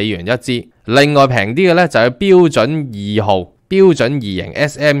400萬美元一支。另外平啲嘅就有標準2號標準2型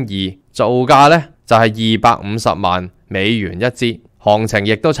SM2， 造價就係250萬美元一支，行程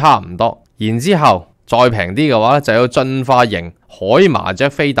亦都差唔多。然之後再平啲嘅話就有進化型海麻雀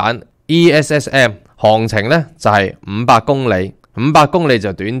飛彈 ESSM， 行程就係500公里，500公里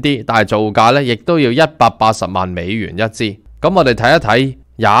就短啲，但係造價亦都要180萬美元一支。咁我哋睇一睇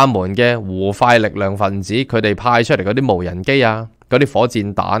也門嘅胡快力量分子，佢哋派出嚟嗰啲無人機嗰啲火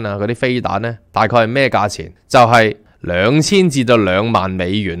箭彈嗰啲飛彈大概係咩價錢？就係2000至到2萬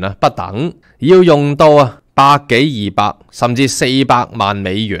美元不等，要用到100幾200甚至400萬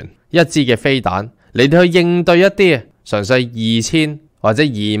美元一支嘅飛彈嚟到去應對一啲純粹2000或者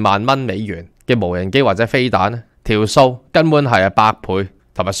2萬蚊美元嘅無人機或者飛彈，條數根本係100倍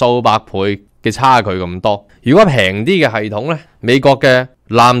同埋數百倍嘅差距咁多。如果平啲嘅系統呢，美國嘅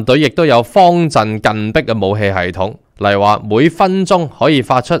艦隊亦都有方陣近迫嘅武器系統，例如話每分鐘可以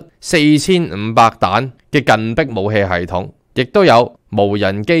發出4500彈嘅近迫武器系統，亦都有無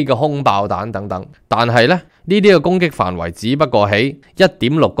人機嘅空爆彈等等。但係呢，呢啲嘅攻擊範圍只不過喺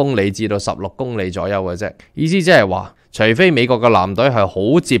1.6公里至到16公里左右嘅啫。意思即係話，除非美國嘅艦隊係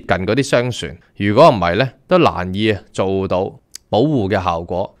好接近嗰啲商船，如果唔係呢，都難以做到保護嘅效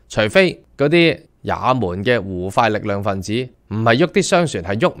果。除非嗰啲也門嘅胡快力量分子唔係喐啲商船，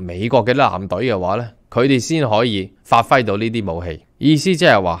係喐美國嘅艦隊嘅話呢，佢哋先可以發揮到呢啲武器。意思即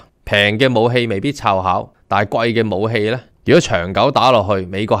係話，平嘅武器未必湊巧，但係貴嘅武器呢，如果長久打落去，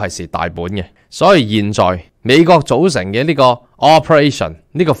美國係蝕大本嘅。所以現在美國組成嘅呢個 Operation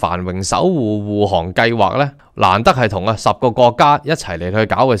呢個繁榮守護護航計劃呢，難得係同10個國家一齊嚟去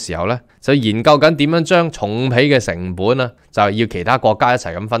搞嘅時候呢，就研究緊點樣將重起嘅成本啊，就係要其他國家一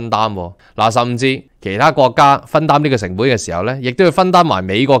齊咁分擔。嗱，甚至其他國家分擔呢個成本嘅時候呢，亦都要分擔埋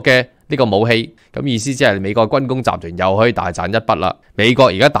美國嘅呢個武器。咁意思即係美國軍工集團又可以大賺一筆啦。美國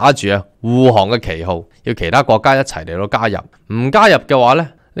而家打住護航嘅旗號，要其他國家一齊嚟到加入。唔加入嘅話呢，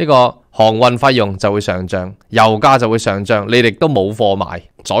呢個航運費用就會上漲，油價就會上漲，你哋都冇貨賣，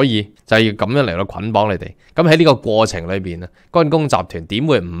所以就要咁樣嚟到捆綁你哋。咁喺呢個過程裏邊啊，軍工集團點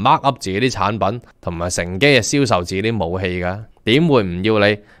會唔 mark up 自己啲產品，同埋乘機銷售自己啲武器噶？點會唔要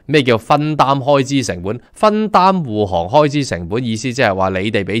你？咩叫分擔開支成本？分擔護航開支成本意思即係話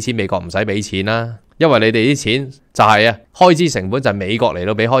你哋俾錢，美國唔使俾錢啦，因為你哋啲錢就係開支成本就係美國嚟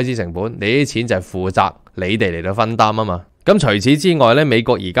到俾開支成本，你啲錢就係負責你哋嚟到分擔啊嘛。咁除此之外呢，美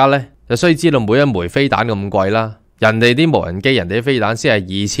國而家呢，就需知道每一枚飛彈咁貴啦，人哋啲無人機、人哋啲飛彈先係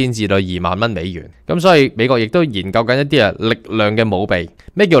2000至到2萬蚊美元。咁所以美國亦都研究緊一啲力量嘅武備。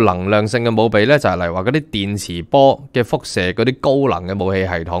咩叫能量性嘅武備呢？就係例如話嗰啲電磁波嘅輻射嗰啲高能嘅武器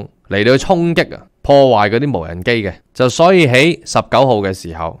系統嚟到衝擊破壞嗰啲無人機嘅。就所以喺19號嘅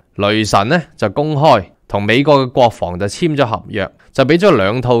時候，雷神呢就公開同美國嘅國防就簽咗合約，就俾咗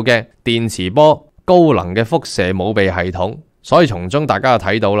2套嘅電磁波高能嘅輻射武備系統。所以從中大家就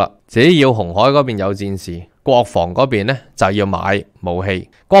睇到啦，只要紅海嗰邊有戰事，國防嗰邊呢就要買武器。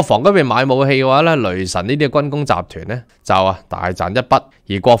國防嗰邊買武器嘅話呢，雷神呢啲軍工集團呢就大賺一筆，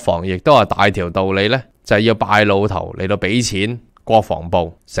而國防亦都係大條道理呢，就係要拜老頭嚟到俾錢國防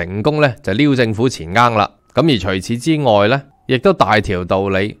部，成功呢就撩政府錢罌啦。咁而除此之外呢，亦都大條道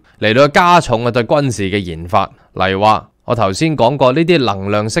理嚟到加重對軍事嘅研發。例如話我頭先講過呢啲能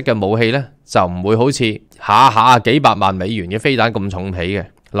量式嘅武器呢，就唔會好似下幾百萬美元嘅飛彈咁重皮嘅。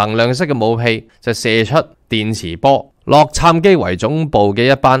能量式嘅武器就射出電磁波。洛杉磯為總部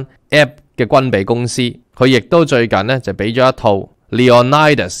嘅一班 App 嘅軍備公司，佢亦都最近呢就俾咗一套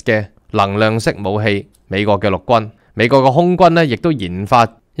Leonidas 嘅能量式武器，美國嘅陸軍。美國嘅空軍呢亦都研發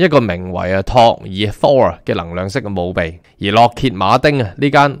一個名為托爾 Thor 嘅能量式嘅武備。而洛歇馬丁呢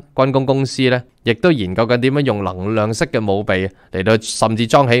間軍工公司呢，亦都研究緊點樣用能量式嘅武備嚟到甚至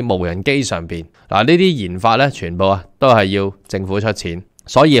裝喺無人機上邊。嗱，呢啲研發呢，全部都係要政府出錢。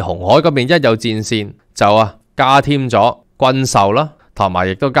所以紅海嗰邊一有戰線就加添咗軍售啦，同埋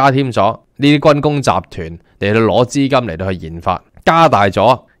亦都加添咗呢啲軍工集團嚟到攞資金嚟到去研發，加大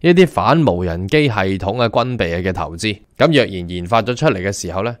咗一啲反無人機系統嘅軍備嘅投資。咁若然研發咗出嚟嘅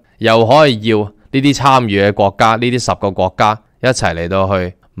時候呢，又可以要呢啲參與嘅國家，呢啲10個國家一齊嚟到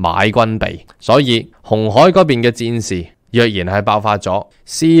去買軍備。所以紅海嗰邊嘅戰事若然係爆發咗，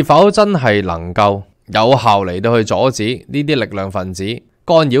是否真係能夠有效嚟到去阻止呢啲力量分子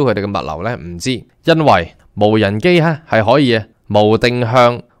干擾佢哋嘅物流呢？唔知，因為無人機係可以無定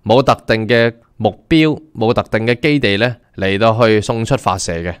向、冇特定嘅目標、冇特定嘅基地呢嚟到去送出發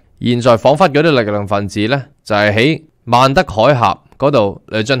射嘅。現在彷彿嗰啲力量分子呢，就係喺曼德海峽嗰度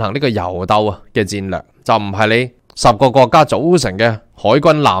嚟進行呢個游鬥嘅戰略，就唔係你10個國家組成嘅海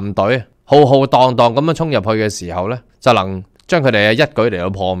軍艦隊浩浩蕩蕩咁樣衝入去嘅時候呢，就能將佢哋一舉嚟到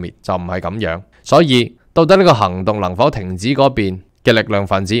破滅，就唔係咁樣。所以到底呢個行動能否停止嗰邊嘅力量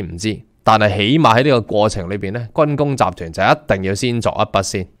分子唔知，但係起碼喺呢個過程裏邊呢，軍工集團就一定要先作一筆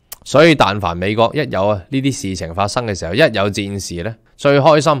先。所以但凡美國一有呢啲事情發生嘅時候，一有戰事呢，最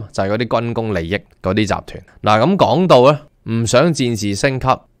開心就係嗰啲軍工利益嗰啲集團。嗱，咁講到呢，唔想戰事升級，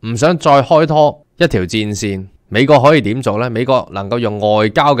唔想再開拖一條戰線，美國可以點做呢？美國能夠用外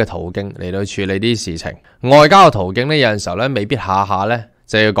交嘅途徑嚟到處理啲事情。外交嘅途徑呢，有陣時候呢未必下下呢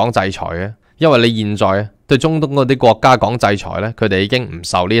就要講制裁嘅，因為你現在對中東嗰啲國家講制裁呢，佢哋已經唔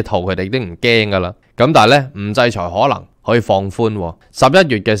受呢一套，佢哋已經唔驚噶啦。咁但係呢，唔制裁可能可以放寬。11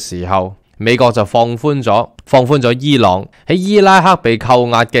月嘅時候，美國就放寬咗伊朗喺伊拉克被扣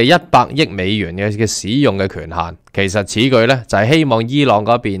押嘅100億美元嘅使用嘅權限。其實此舉呢，就係希望伊朗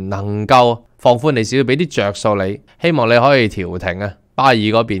嗰邊能夠放寬你少少，俾啲着數你，希望你可以調停啊巴爾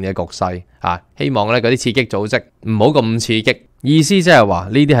嗰邊嘅局勢啊，希望咧嗰啲刺激組織唔好咁刺激。意思即係話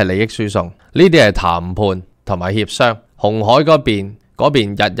呢啲係利益輸送，呢啲係談判同埋協商。紅海嗰邊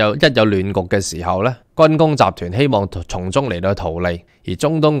一有亂局嘅時候咧，軍工集團希望從中嚟到圖利，而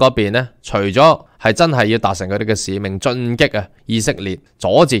中東嗰邊咧，除咗係真係要達成佢哋嘅使命，進擊啊以色列，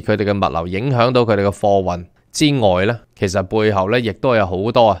阻截佢哋嘅物流，影響到佢哋嘅貨運之外咧，其實背後咧亦都有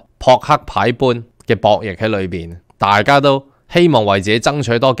好多撲克牌般嘅博弈喺裏邊，大家都希望為自己爭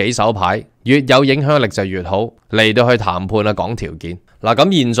取多幾手牌，越有影響力就越好，嚟到去談判啊講條件。嗱，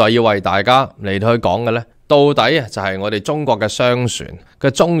咁現在要為大家嚟到去講嘅呢，到底就係我哋中國嘅商船嘅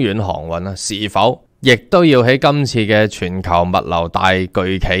中遠航運啊，是否亦都要喺今次嘅全球物流大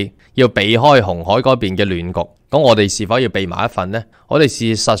巨企要避開紅海嗰邊嘅亂局？咁我哋是否要避埋一份呢？我哋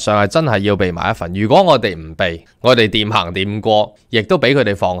事實上係真係要避埋一份。如果我哋唔避，我哋掂行掂過，亦都俾佢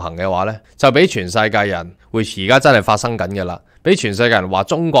哋放行嘅話呢，就俾全世界人會而家真係發生緊嘅啦。俾全世界人話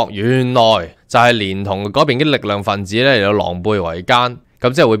中國原來就係連同嗰邊啲力量分子咧嚟到狼狽為奸，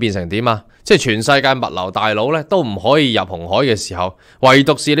咁即係會變成點啊？即係全世界物流大佬咧都唔可以入紅海嘅時候，唯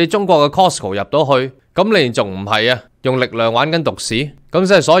獨是你中國嘅 Costco 入到去，咁你仲唔係用力量玩緊獨市？咁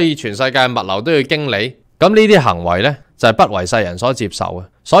即係所以全世界物流都要經理。咁呢啲行為呢，就係不為世人所接受嘅，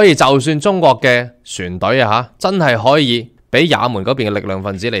所以就算中國嘅船隊真係可以俾也門嗰邊嘅力量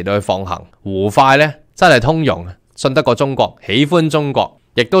分子嚟到去放行，胡快呢，真係通用，信得過中國，喜歡中國，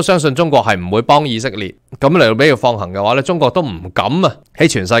亦都相信中國係唔會幫以色列。咁嚟到俾佢放行嘅話呢，中國都唔敢喺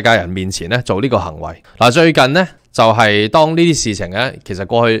全世界人面前呢做呢個行為。嗱，最近呢，就係當呢啲事情呢，其實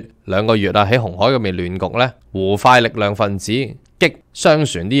過去2個月喺紅海嗰邊亂局呢，胡快力量分子擊商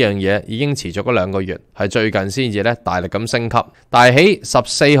船呢樣嘢已經持續咗2個月，係最近先至大力咁升級。但係喺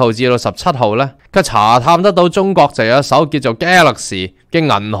14號至到17號呢，佢查探得到中國就有一艘叫做 Galaxy 嘅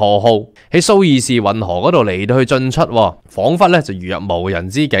銀河號喺蘇伊士運河嗰度嚟到去進出，彷彿呢就如入無人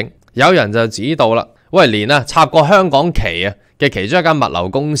之境。有人就指導啦，喂，連插過香港旗嘅其中一間物流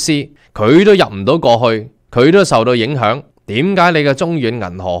公司，佢都入唔到過去，佢都受到影響。點解你嘅中遠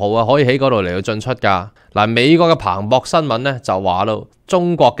銀河號可以喺嗰度嚟到進出㗎？嗱，美國嘅彭博新聞呢就話到，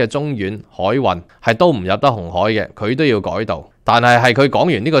中國嘅中遠海運係都唔入得紅海嘅，佢都要改道。但係佢講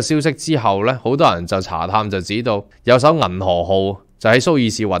完呢個消息之後呢，好多人就查探就知道有艘銀河號就喺蘇伊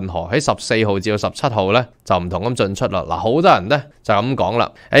士運河喺14號至到17號呢就唔同咁進出啦。嗱，好多人呢就咁講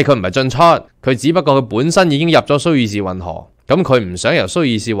啦，佢唔係進出，佢只不過佢本身已經入咗蘇伊士運河。咁佢唔想由蘇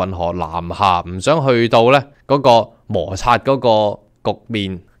伊士運河南下，唔想去到呢嗰個摩擦嗰個局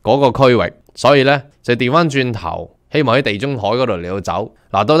面嗰個區域，所以呢，就調翻轉頭，希望喺地中海嗰度嚟到走。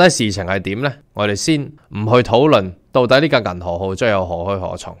嗱，到底事情係點呢？我哋先唔去討論到底呢架銀河號最後何去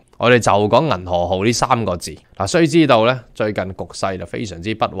何從，我哋就講銀河號呢3個字。嗱，須知道呢，最近局勢就非常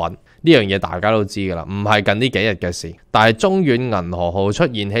之不穩，呢樣嘢大家都知噶啦，唔係近呢幾日嘅事。但係中遠銀河號出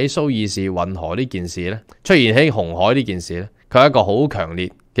現喺蘇伊士運河呢件事呢，出現喺紅海呢件事呢，佢係一個好強烈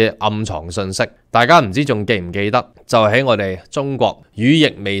嘅暗藏信息。大家唔知仲記唔記得，就喺我哋中國羽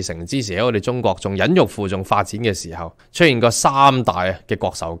翼未成之時，喺我哋中國仲忍辱負重發展嘅時候，出現過3大嘅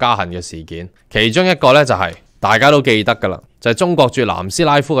國仇家恨嘅事件。其中一個呢，就係大家都記得噶啦，就係中國駐南斯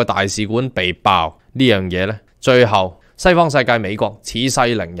拉夫嘅大使館被爆呢樣嘢呢，最後西方世界美國恃勢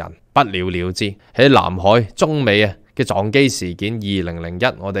凌人，不了了之。喺南海中美嘅撞機事件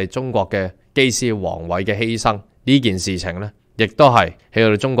2001，我哋中國嘅機師王偉嘅犧牲呢件事情呢，亦都係喺我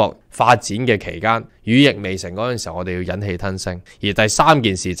哋中國發展嘅期間，羽翼未成嗰陣時候，我哋要忍氣吞聲。而第3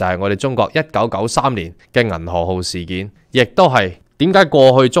件事就係我哋中國1993年嘅銀河號事件，亦都係點解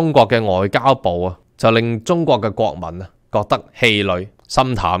過去中國嘅外交部就令中國嘅國民覺得氣餒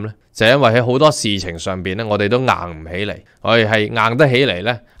心淡呢？就因為喺好多事情上邊呢，我哋都硬唔起嚟，我哋係硬得起嚟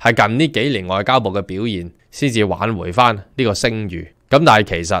呢，係近呢幾年外交部嘅表現先至挽回翻呢個聲譽。咁但係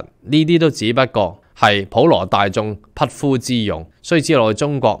其實呢啲都只不過係普羅大眾匹夫之用，須知我哋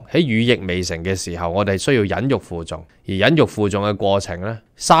中國喺羽翼未成嘅時候，我哋需要忍辱負重，而忍辱負重嘅過程呢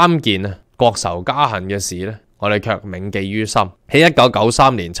，3件國仇家恨嘅事呢，我哋卻銘記於心。喺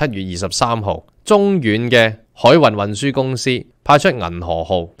1993年7月23號，中遠嘅海運運輸公司派出銀河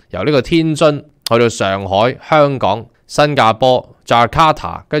號，由呢個天津去到上海、香港、新加坡、雅加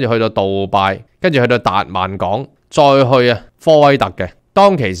達，跟住去到杜拜，跟住去到達曼港，再去科威特嘅。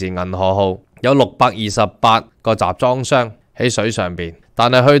當其時銀河號有628個集裝箱喺水上邊，但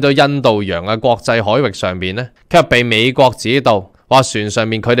係去到印度洋嘅國際海域上邊呢，卻被美國指導話船上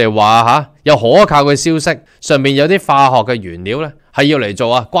面佢哋話有可靠嘅消息，上面有啲化學嘅原料呢係要嚟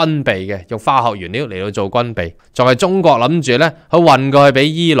做軍備嘅，用化學原料嚟到做軍備，仲係中國諗住呢去運過去俾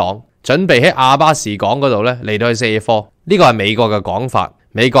伊朗，準備喺阿巴士港嗰度呢嚟到去卸貨。呢個係美國嘅講法。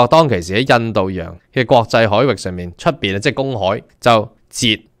美國當其時喺印度洋嘅國際海域上面出邊即係公海就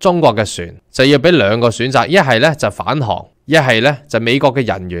截中國嘅船，就要俾兩個選擇，一係咧就返航，一係咧就美國嘅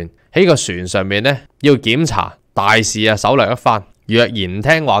人員喺個船上面咧要檢查大事啊，搜掠一番。若然唔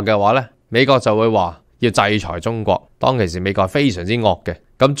聽話嘅話咧，美國就會話要制裁中國。當其時美國係非常之惡嘅，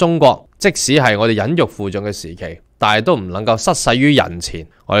咁中國即使係我哋忍辱負重嘅時期，但係都唔能夠失勢於人前，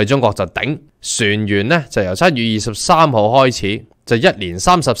我哋中國就頂。船員呢，就由7月23號開始，就一連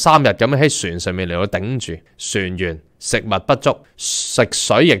33日咁樣喺船上面嚟到頂住。船員食物不足，食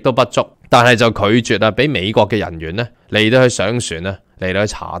水亦都不足，但係就拒絕俾美國嘅人員呢嚟到去上船啊，嚟到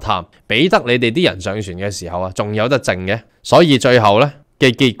去查探，俾得你哋啲人上船嘅時候啊，仲有得剩嘅。所以最後呢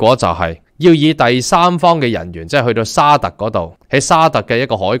嘅結果就係要以第三方嘅人員，即係去到沙特嗰度，喺沙特嘅一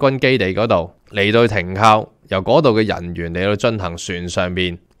個海軍基地嗰度嚟到停靠，由嗰度嘅人員嚟到進行船上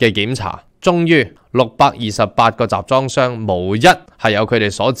面嘅檢查。終於628個集裝箱無一係有佢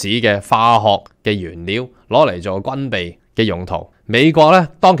哋所指嘅化學嘅原料攞嚟做軍備嘅用途。美國呢，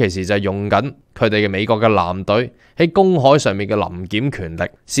當其時就係用緊佢哋嘅美國嘅艦隊喺公海上面嘅臨檢權力。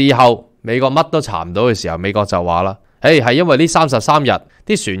事後美國乜都查唔到嘅時候，美國就話啦，係因為呢33日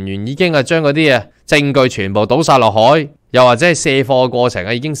啲船員已經係將嗰啲證據全部倒晒落海，又或者係卸貨嘅過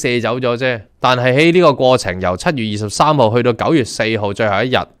程已經卸走咗啫。但係喺呢個過程由7月23號去到9月4號最後一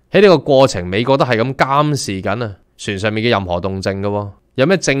日，喺呢個過程美國都係咁監視緊啊船上面嘅任何動靜嘅。有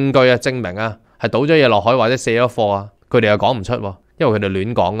咩證據證明係倒咗嘢落海或者卸咗貨啊？佢哋又講唔出，因為佢哋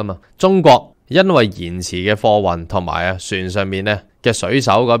亂講噶嘛。中國因為延遲嘅貨運同埋船上面嘅水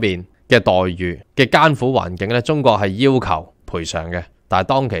手嗰邊嘅待遇嘅艱苦環境咧，中國係要求賠償嘅，但係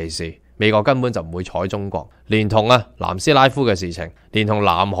當其時美國根本就唔會睬中國。連同南斯拉夫嘅事情，連同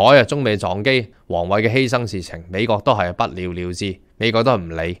南海中美撞機王偉嘅犧牲事情，美國都係不了了之，美國都係唔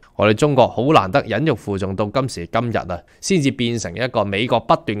理。我哋中國好難得忍辱負重到今時今日先至變成一個美國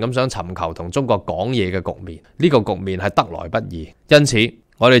不斷咁想尋求同中國講嘢嘅局面。呢個局面係得來不易，因此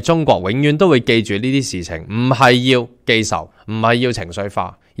我哋中國永遠都會記住呢啲事情，唔係要記仇，唔係要情緒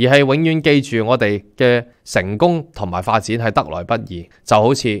化，而係永遠記住我哋嘅成功同埋發展係得來不易。就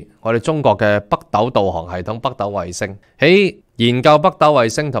好似我哋中國嘅北斗導航系統、北斗衛星，喺研究北斗衛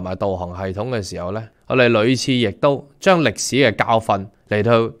星同埋導航系統嘅時候呢，我哋屢次亦都將歷史嘅教訓嚟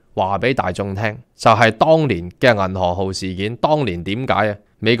到話俾大眾聽，就係當年嘅銀河號事件。當年點解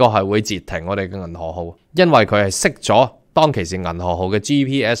美國係會截停我哋嘅銀河號？因為佢係熄咗當其時銀河號嘅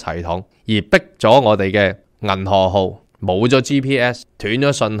GPS 系統，而逼咗我哋嘅銀河號冇咗 GPS， 斷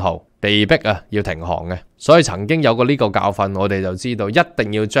咗信號，被逼要停航嘅。所以曾經有過呢個教訓，我哋就知道一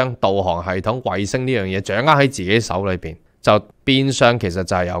定要將導航系統、衛星呢樣嘢掌握喺自己手裏邊，就變相其實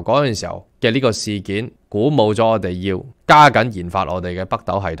就係由嗰陣時候嘅呢個事件鼓舞咗我哋要加緊研發我哋嘅北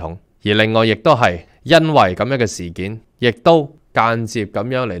斗系統。而另外亦都係因為咁樣嘅事件，亦都間接咁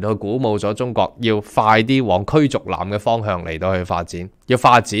樣嚟到鼓舞咗中國要快啲往驅逐艦嘅方向嚟到去發展，要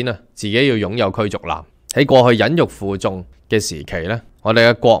發展自己要擁有驅逐艦。喺過去忍辱負重嘅時期呢，我哋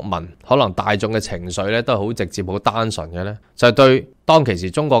嘅國民可能大眾嘅情緒呢都係好直接、好單純嘅呢，就係對當其時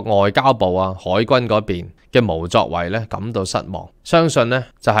中國外交部海軍嗰邊嘅無作為呢感到失望。相信呢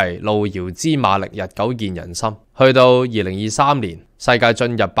就係路遙知馬力，日久見人心。去到2023年，世界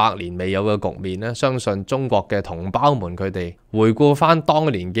進入百年未有嘅局面呢，相信中國嘅同胞們佢哋回顧翻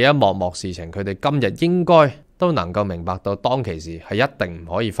當年嘅一幕幕事情，佢哋今日應該都能夠明白到當其時係一定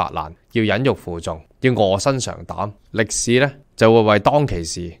唔可以發難，要忍辱負重，要臥薪嘗膽。歷史呢就會為當其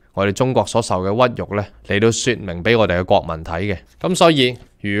時我哋中國所受嘅屈辱呢嚟到說明俾我哋嘅國民睇嘅。咁所以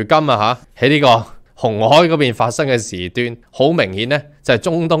如今喺呢個紅海嗰邊發生嘅時端，好明顯呢就係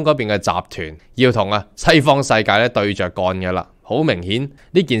中東嗰邊嘅集團要同西方世界對着幹嘅啦。好明顯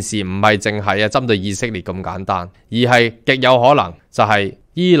呢件事唔係淨係針對以色列咁簡單，而係極有可能就係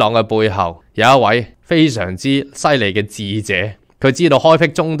伊朗嘅背後有一位非常之犀利嘅智者，佢知道開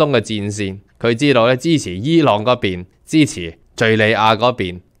闢中東嘅戰線，佢知道支持伊朗嗰邊、支持敘利亞嗰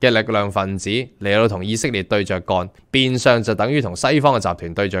邊嘅力量分子嚟到同以色列對着幹，變相就等於同西方嘅集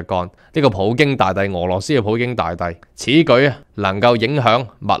團對着幹。呢個普京大帝，俄羅斯嘅普京大帝，此舉能夠影響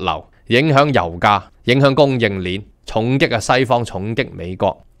物流、影響油價、影響供應鏈，重擊西方，重擊美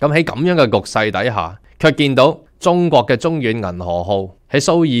國。咁喺咁樣嘅局勢底下，卻見到中國嘅中遠銀河號喺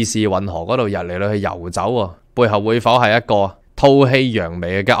蘇伊士運河嗰度日嚟到去遊走，背後會否係一個吐氣揚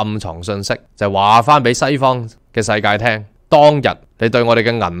眉嘅暗藏信息？就話翻俾西方嘅世界聽，當日你對我哋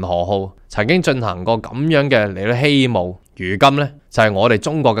嘅銀河號曾經進行過咁樣嘅嚟到欺侮，如今呢，就係我哋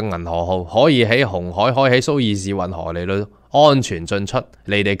中國嘅銀河號可以喺紅海開喺蘇伊士運河嚟到安全進出，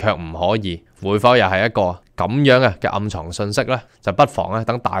你哋卻唔可以，會否又係一個咁樣嘅暗藏信息呢？就不妨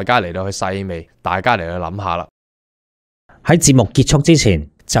等大家嚟到去細味，大家嚟到諗下啦。喺節目結束之前，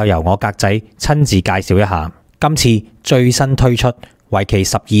就由我格仔親自介紹一下今次最新推出為期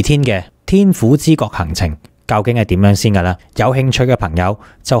12天嘅天府之國行程究竟係點樣先㗎啦？有興趣嘅朋友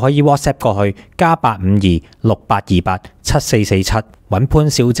就可以 WhatsApp 過去+85268287447揾潘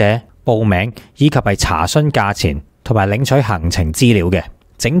小姐報名以及係查詢價錢同埋領取行程資料嘅。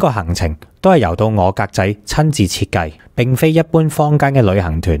整個行程都係由到我格仔親自設計，並非一般坊間嘅旅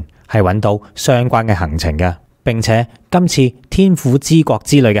行團係揾到相關嘅行程嘅。並且今次天府之國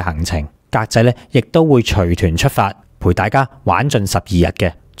之旅嘅行程，格仔咧亦都會隨團出發，陪大家玩盡12日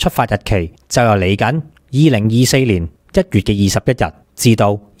嘅。出發日期就由嚟緊2024年1月嘅21日至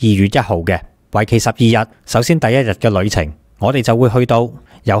到2月1號嘅，為期12日。首先第一日嘅旅程，我哋就會去到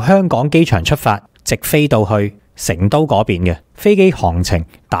由香港機場出發，直飛到去成都嗰邊嘅。飛機航程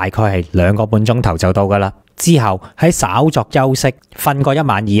大概係2個半鐘頭就到噶啦。之後喺稍作休息、瞓過一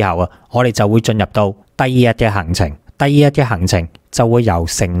晚以後啊，我哋就會進入到第二日嘅行程。第二日嘅行程就會由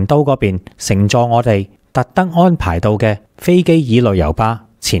成都嗰邊乘坐我哋特登安排到嘅飛機椅旅遊巴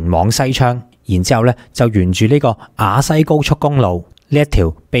前往西昌，然之後咧就沿住呢個亞西高速公路呢一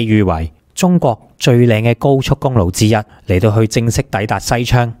條被譽為中國最靚嘅高速公路之一，嚟到去正式抵達西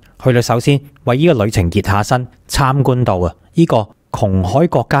昌。去到首先為呢個旅程熱下身，參觀到呢個窮海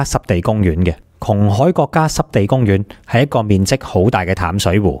國家濕地公園嘅。窮海國家濕地公園係一個面積好大嘅淡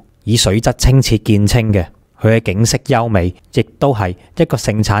水湖，以水質清澈見稱嘅。佢嘅景色優美，亦都係一個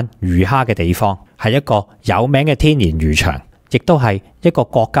盛產魚蝦嘅地方，係一個有名嘅天然漁場，亦都係一個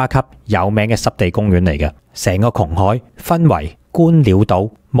國家級有名嘅濕地公園嚟嘅。成個窮海分為觀鳥島、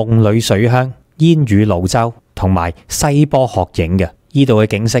夢裏水鄉、煙雨鷺洲同埋西坡鶴影嘅。呢度嘅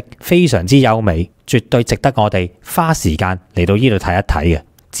景色非常之優美，絕對值得我哋花時間嚟到呢度睇一睇嘅。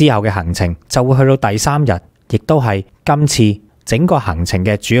之後嘅行程就會去到第3日，亦都係今次整個行程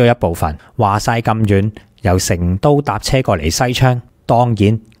嘅主要一部分。話晒咁遠，由成都搭車過嚟西昌，當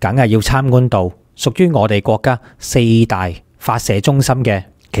然梗係要參觀到屬於我哋國家4大發射中心嘅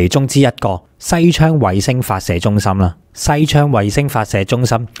其中之一個西昌衛星發射中心啦。西昌衛星發射中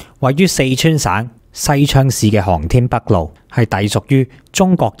心位於四川省西昌市嘅航天北路，係隸屬於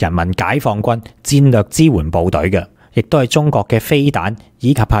中國人民解放軍戰略支援部隊嘅，亦都係中國嘅飛彈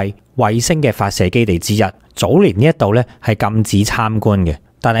以及係衛星嘅發射基地之一。早年呢一度咧係禁止參觀嘅，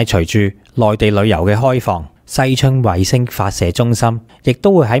但係隨住內地旅遊嘅開放，西昌衛星發射中心亦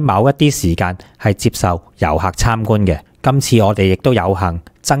都會喺某一啲時間係接受遊客參觀嘅。今次我哋亦都有幸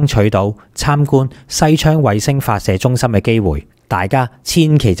爭取到參觀西昌衛星發射中心嘅機會，大家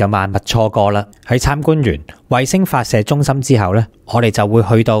千祈就萬勿錯過啦！喺參觀完衛星發射中心之後呢，我哋就會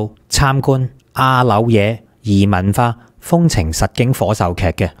去到參觀阿柳耶異文化風情實景火獸劇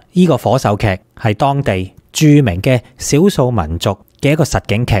嘅。呢個火獸劇係當地著名嘅少數民族嘅一個實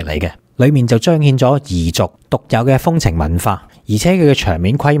景劇嚟嘅，裏面就彰顯咗彝族獨有嘅風情文化，而且佢嘅場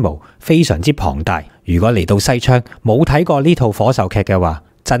面規模非常之龐大。如果嚟到西昌冇睇過呢套火獸劇嘅話，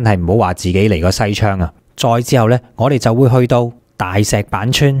真係唔好話自己嚟過西昌啊！再之後呢，我哋就會去到大石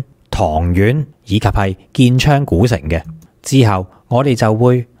板村、唐縣以及係建昌古城嘅。之後我哋就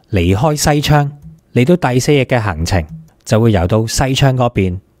會離開西昌，嚟到第4日嘅行程，就會由到西昌嗰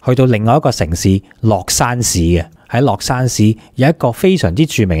邊去到另外一個城市樂山市嘅。喺樂山市有一個非常之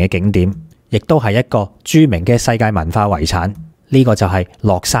著名嘅景點，亦都係一個著名嘅世界文化遺產。呢個就係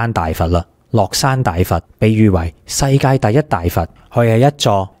樂山大佛啦。樂山大佛被譽為世界第一大佛，佢係一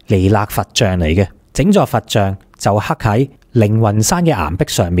座彌勒佛像嚟嘅。整座佛像就刻喺凌雲山嘅岩壁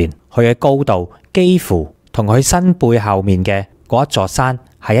上面，佢嘅高度幾乎同佢身背後面嘅嗰一座山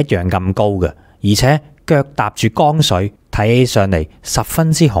係一樣咁高嘅，而且腳踏住江水，睇起上嚟十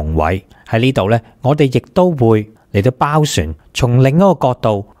分之雄偉。喺呢度呢，我哋亦都會嚟到包船，從另一個角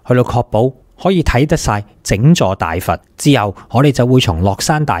度去到確保可以睇得晒整座大佛。之後我哋就會從樂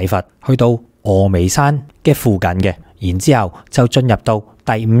山大佛去到峨眉山嘅附近嘅，然之後就進入到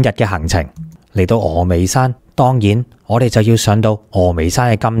第5日嘅行程。嚟到峨眉山，當然我哋就要上到峨眉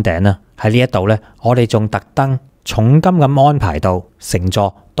山嘅金頂啦。喺呢一度呢，我哋仲特登重金咁安排到乘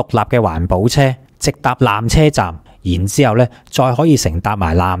坐獨立嘅環保車，直達纜車站，然之後呢再可以乘搭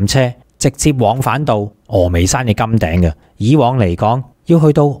埋纜車，直接往返到峨眉山嘅金頂嘅。以往嚟講，要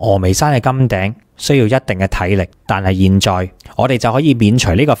去到峨眉山嘅金頂需要一定嘅體力，但係現在我哋就可以免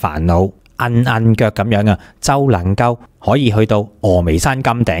除呢個煩惱，摁腳咁樣啊，就能夠可以去到峨眉山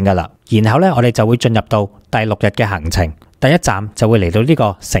金頂噶啦。然後呢，我哋就會進入到第6日嘅行程。第一站就會嚟到呢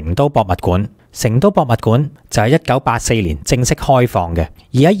個成都博物館。成都博物館就係1984年正式開放嘅，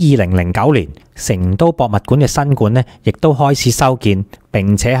而喺2009年，成都博物館嘅新館呢亦都開始修建，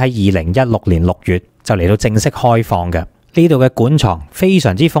並且喺2016年6月就嚟到正式開放嘅。呢度嘅館藏非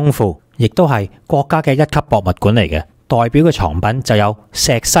常之豐富，亦都係國家嘅1級博物館嚟嘅。代表嘅藏品就有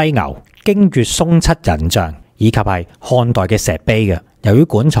石犀牛、經月松七人像，以及係漢代嘅石碑嘅。由於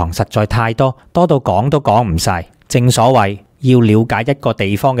館藏實在太多，多到講都講唔晒。正所謂要了解一個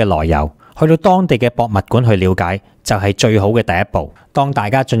地方嘅來由，去到當地嘅博物館去了解就係最好嘅第一步。當大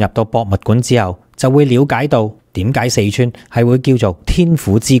家進入到博物館之後，就會了解到點解四川係會叫做天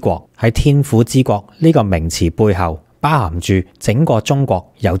府之國。喺天府之國呢個名詞背後，包含住整個中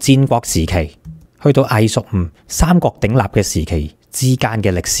國由戰國時期去到魏蜀吳三國鼎立嘅時期之間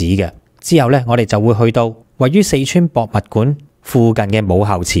嘅歷史嘅。之後呢，我哋就會去到位於四川博物館附近嘅武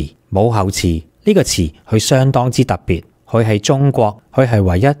侯祠。武侯祠呢個祠佢相當之特別，佢係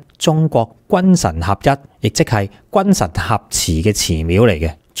唯一中國君臣合一，亦即係君臣合祠嘅祠廟嚟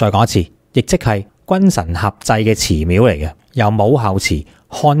嘅。再講一次，亦即係君臣合祭嘅祠廟嚟嘅，由武侯祠、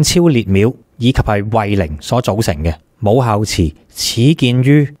漢超列廟以及係衛陵所組成嘅。武侯祠始建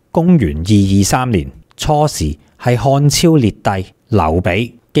於公元223年，初時係漢超列帝劉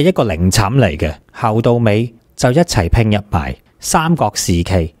備嘅一個陵寢嚟嘅，後到尾就一齊拼入埋三國時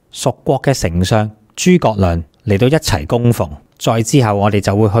期蜀國嘅丞相諸葛亮嚟到一齊供奉。再之後我哋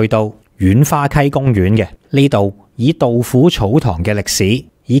就會去到沅花溪公園嘅呢度，以杜甫草堂嘅歷史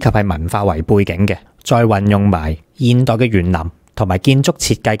以及係文化為背景嘅，再運用埋現代嘅園林同埋建築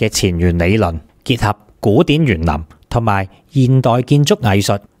設計嘅前園理論，結合古典園林同埋現代建築藝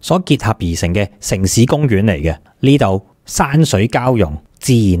術所結合而成嘅城市公園嚟嘅。呢度山水交融、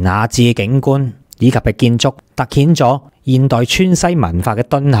自然雅致嘅景觀以及嘅建築，凸顯咗現代川西文化嘅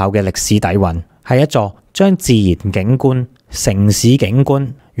敦厚嘅歷史底蘊，係一座將自然景觀、城市景觀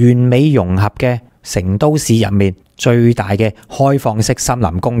完美融合嘅成都市入面最大嘅開放式森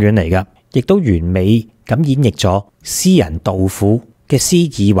林公園嚟㗎，亦都完美咁演繹咗詩人杜甫嘅詩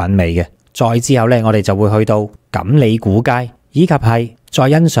意韻味嘅。再之後呢，我哋就會去到錦里古街，以及係再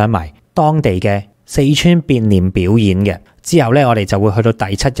欣賞埋當地嘅四川變臉表演嘅。之後呢，我哋就會去到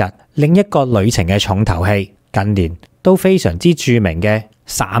第7日，另一個旅程嘅重頭戲，近年都非常之著名嘅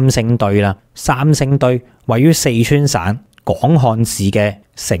三星堆啦。三星堆位於四川省廣漢市嘅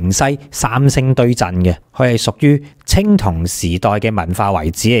城西三星堆鎮嘅，佢係屬於青銅時代嘅文化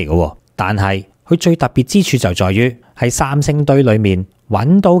遺址嚟嘅。但係佢最特別之處就在於喺三星堆裏面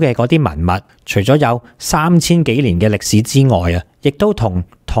揾到嘅嗰啲文物，除咗有3000幾年嘅歷史之外啊，亦都同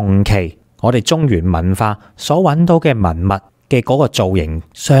期我哋中原文化所揾到嘅文物嘅嗰個造型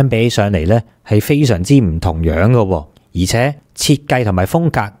相比起上嚟呢，係非常之唔同樣嘅，而且設計同埋風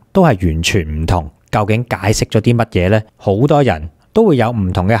格都係完全唔同。究竟解釋咗啲乜嘢呢？好多人都會有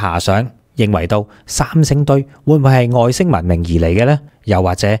唔同嘅遐想，認為到三星堆會唔會係外星文明而嚟嘅呢？又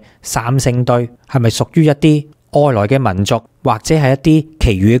或者三星堆係咪屬於一啲外來嘅民族，或者係一啲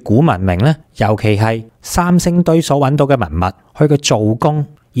其餘嘅古文明呢？尤其係三星堆所揾到嘅文物，佢嘅做工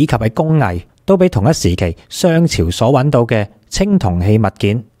以及係工藝都比同一時期商朝所揾到嘅青銅器物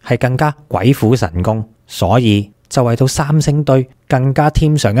件係更加鬼斧神工，所以就為到三星堆更加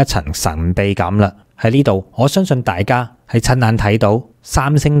添上一層神秘感啦。喺呢度，我相信大家係親眼睇到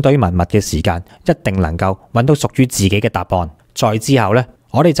三星堆文物嘅時間，一定能夠揾到屬於自己嘅答案。再之後呢，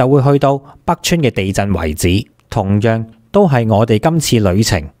我哋就會去到北川嘅地震遺址，同樣都係我哋今次旅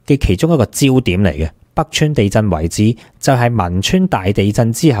程嘅其中一個焦點嚟嘅。北川地震遺址就係汶川大地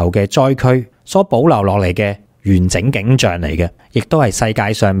震之後嘅災區所保留落嚟嘅完整景象嚟嘅，亦都係世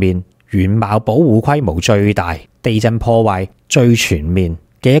界上面原貌保護規模最大、地震破壞最全面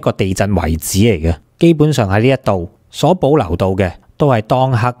嘅一個地震遺址嚟嘅。基本上喺呢一度所保留到嘅都係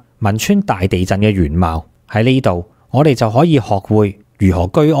當刻汶川大地震嘅原貌。喺呢度我哋就可以學會如何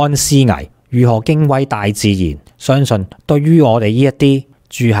居安思危，如何敬畏大自然。相信對於我哋呢一啲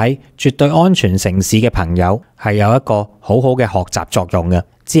住喺絕對安全城市嘅朋友係有一個好好嘅學習作用嘅。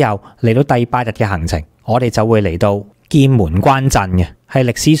之後嚟到第8日嘅行程，我哋就會嚟到劍門關鎮嘅，係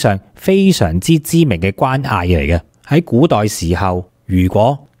歷史上非常之知名嘅關隘嚟嘅。喺古代時候，如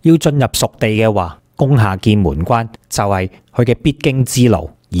果要進入蜀地嘅話，攻下劍門關就係佢嘅必經之路，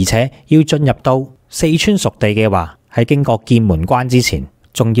而且要進入到四川蜀地嘅話，喺經過劍門關之前，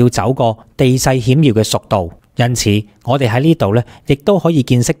仲要走過地勢險要嘅蜀道。因此，我哋喺呢度呢，亦都可以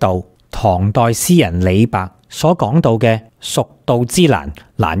見識到唐代詩人李白所講到嘅蜀道之難，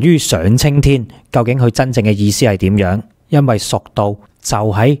難於上青天。究竟佢真正嘅意思係點樣？因為蜀道就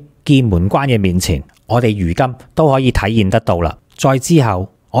喺劍門關嘅面前，我哋如今都可以體驗得到啦。再之後，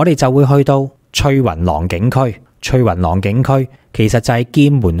我哋就會去到翠雲廊景區。翠雲廊景區其實就係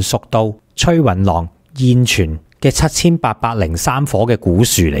劍門蜀道翠雲廊現存嘅7803棵嘅古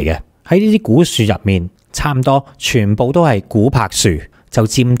樹嚟嘅。喺呢啲古樹入面，差唔多全部都係古柏樹，就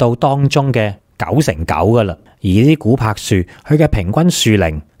佔到當中嘅9%噶啦。而呢啲古柏樹佢嘅平均樹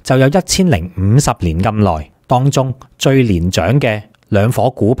齡就有1050年咁耐。當中最年長嘅兩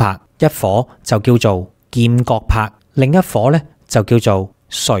顆古柏，一顆就叫做劍閣柏，另一顆咧就叫做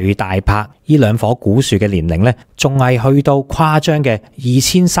瑞大柏。呢兩棵古樹嘅年齡咧，仲係去到誇張嘅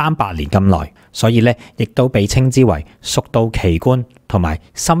2300年咁耐，所以咧亦都被稱之為蜀道奇觀同埋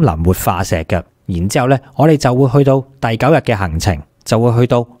森林活化石嘅。然之後咧，我哋就會去到第9日嘅行程，就會去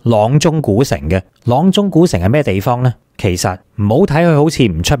到阆中古城嘅。阆中古城係咩地方呢？其實唔好睇佢好似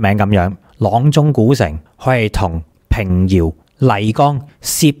唔出名咁樣，阆中古城佢係同平遙、麗江、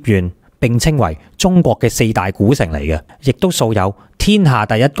攝縣並稱為中國嘅4大古城嚟嘅，亦都素有天下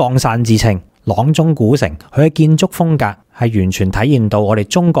第一江山之稱。阆中古城佢嘅建築風格係完全體現到我哋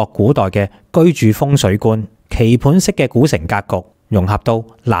中國古代嘅居住風水觀，棋盤式嘅古城格局融合到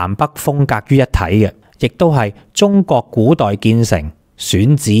南北風格於一體嘅，亦都係中國古代建成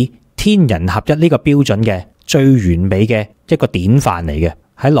選址天人合一呢個標準嘅最完美嘅一個典範嚟嘅。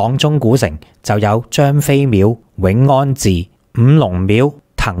喺阆中古城就有張飛廟、永安寺、五龍廟、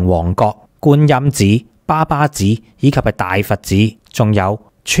滕王閣、觀音寺、巴巴寺以及係大佛寺，仲有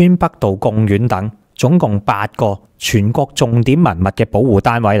川北道貢院等，總共8個全國重點文物嘅保護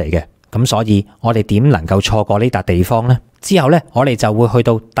單位嚟嘅。咁所以我哋點能夠錯過呢笪地方呢？之後呢，我哋就會去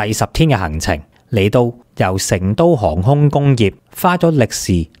到第10天嘅行程，嚟到由成都航空工業花咗歷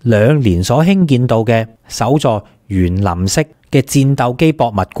時2年所興建到嘅首座園林式嘅戰鬥機博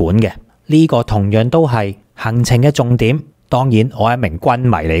物館嘅。呢個同樣都係行程嘅重點。當然我係一名軍迷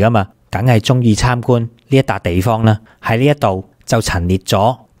嚟噶嘛，梗係中意參觀呢一笪地方啦。喺呢一度就陳列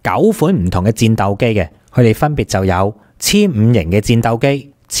咗9款唔同嘅戰鬥機嘅，佢哋分別就有殲5型嘅戰鬥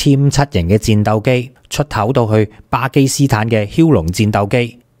機、殲7型嘅戰鬥機，出口到去巴基斯坦嘅梟龍戰鬥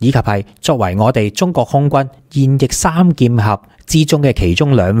機，以及係作為我哋中國空軍現役3劍俠之中嘅其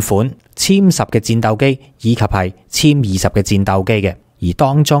中2款殲10嘅戰鬥機，以及係殲20嘅戰鬥機嘅。而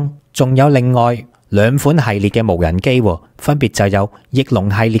當中仲有另外2款系列嘅無人機，分別就有翼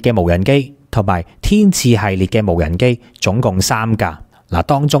龍系列嘅無人機同埋天賜系列嘅無人機，總共3架。嗱，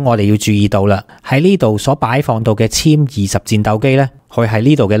當中我哋要注意到啦，喺呢度所擺放到嘅殲20戰鬥機呢，佢係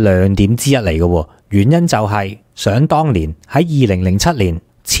呢度嘅亮點之一嚟嘅。原因就係想當年喺2007年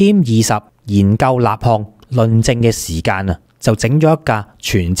殲20研究立項論證嘅時間啊，就整咗一架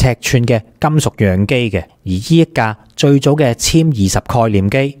全尺寸嘅金屬樣機嘅。而呢一架最早嘅殲20概念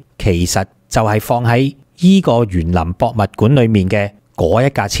機，其實就係放喺依個園林博物館裏面嘅嗰一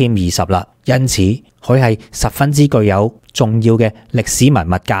架殲20啦，因此佢係十分之具有重要嘅歷史文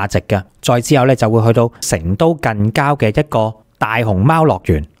物價值嘅。再之後咧就會去到成都近郊嘅一個大熊貓樂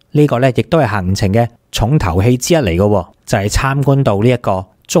園，呢個咧亦都係行程嘅重頭戲之一嚟嘅，就係參觀到呢一個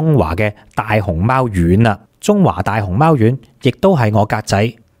中華嘅大熊貓院啦。中華大熊貓院亦都係我格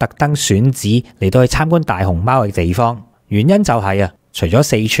仔特登選址嚟到去參觀大熊貓嘅地方，原因就係除咗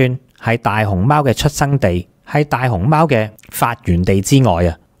四川係大熊貓嘅出生地，係大熊貓嘅發源地之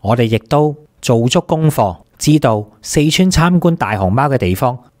外我哋亦都做足功課，知道四川參觀大熊貓嘅地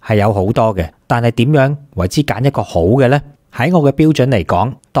方係有好多嘅，但係點樣為之揀一個好嘅呢？喺我嘅標準嚟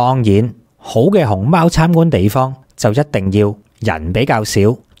講，當然好嘅熊貓參觀地方就一定要人比較少，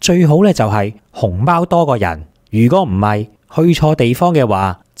最好咧就係熊貓多過人。如果唔係去錯地方嘅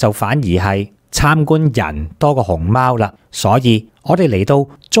話，就反而係參觀人多過熊貓啦。所以我哋嚟到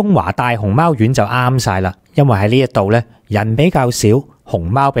中華大熊貓院就啱晒啦，因為喺呢一度咧人比較少，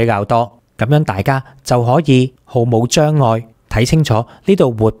熊貓比較多，咁樣大家就可以毫無障礙睇清楚呢度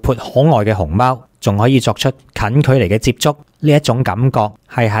活潑可愛嘅熊貓，仲可以作出近距離嘅接觸。呢一種感覺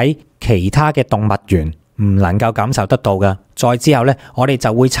係喺其他嘅動物園唔能夠感受得到嘅。再之後呢，我哋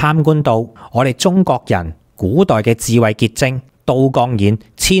就會參觀到我哋中國人古代嘅智慧結晶都江堰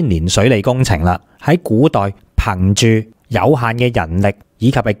千年水利工程啦。喺古代憑住有限嘅人力以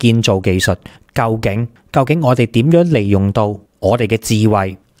及係建造技術，究竟我哋點樣利用到我哋嘅智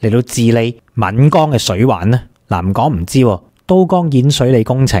慧嚟到治理岷江嘅水患呢？嗱，唔講唔知，都江堰水利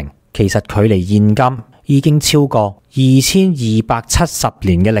工程其實距離現今已經超過2270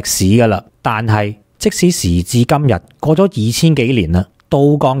年嘅歷史噶啦。但係即使時至今日過咗2000幾年啦，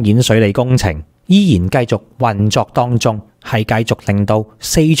都江堰水利工程依然繼續運作當中，係繼續令到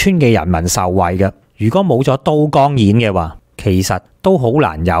四川嘅人民受惠嘅。如果冇咗都江堰嘅話，其實都好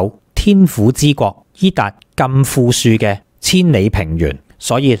難有天府之國依達咁富庶嘅千里平原。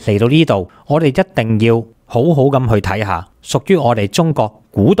所以嚟到呢度，我哋一定要好好咁去睇下屬於我哋中國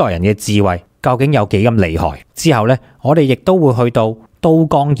古代人嘅智慧究竟有幾咁厲害。之後呢，我哋亦都會去到都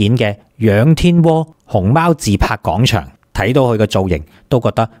江堰嘅仰天窩熊貓自拍廣場，睇到佢嘅造型都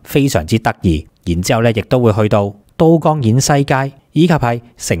覺得非常之得意。然之後呢，亦都會去到都江堰西街以及係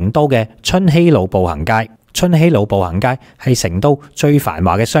成都嘅春熙路步行街，春熙路步行街係成都最繁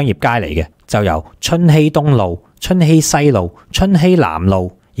華嘅商業街嚟嘅，就由春熙東路、春熙西路、春熙南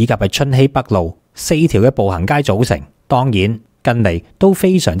路以及係春熙北路4條嘅步行街組成。當然近嚟都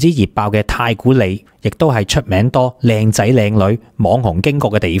非常之熱爆嘅太古里，亦都係出名多靚仔靚女網紅經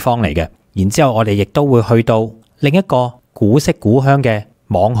過嘅地方嚟嘅。然之後我哋亦都會去到另一個古色古香嘅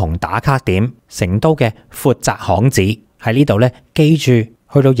網紅打卡點，成都嘅闊窄巷子。喺呢度咧，記住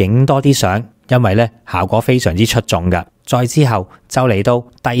去到影多啲相，因為咧效果非常之出眾噶。再之後就嚟到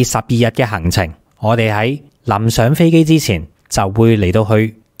第12日嘅行程，我哋喺臨上飛機之前就會嚟到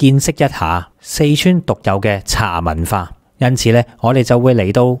去見識一下四川獨有嘅茶文化。因此咧，我哋就會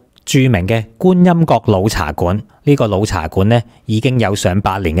嚟到著名嘅觀音閣老茶館。呢個老茶館咧已經有上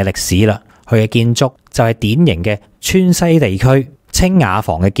百年嘅歷史啦。佢嘅建築就係典型嘅川西地區清雅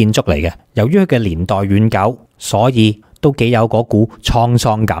房嘅建築嚟嘅。由於佢嘅年代遠久，所以都幾有嗰股滄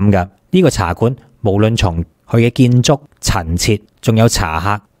桑感嘅。呢個茶館無論從佢嘅建築陳設，仲有茶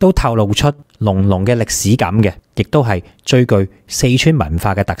客，都透露出濃濃嘅歷史感嘅，亦都係最具四川文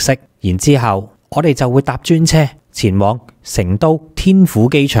化嘅特色。然之後我哋就會搭專車前往成都天府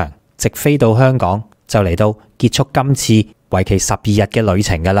機場，直飛到香港，就嚟到結束今次為期12日嘅旅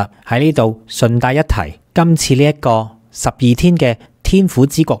程噶啦。喺呢度順帶一提，今次呢一個12天嘅天府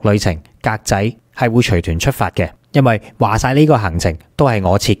之國旅程，格仔係會隨團出發嘅，因為話晒呢個行程都係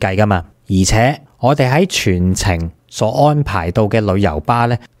我設計噶嘛。而且我哋喺全程所安排到嘅旅遊巴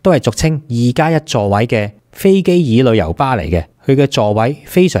呢，都係俗稱2+1座位嘅飛機椅旅遊巴嚟嘅。佢嘅座位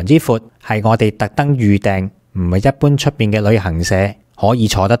非常之闊，係我哋特登預訂，唔係一般出邊嘅旅行社可以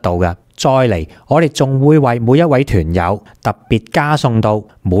坐得到嘅。再嚟，我哋仲會為每一位團友特別加送到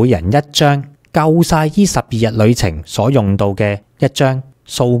每人一張夠晒呢12日旅程所用到嘅一張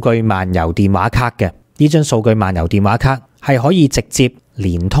數據漫遊電話卡嘅。呢張數據漫遊電話卡係可以直接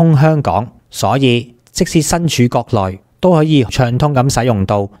連通香港，所以即使身處國內都可以暢通咁使用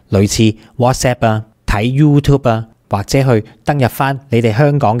到類似 WhatsApp 啊、睇 YouTube 啊，或者去登入翻你哋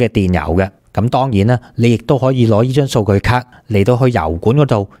香港嘅電郵嘅。咁當然啦，你亦都可以攞呢張數據卡嚟到去油管嗰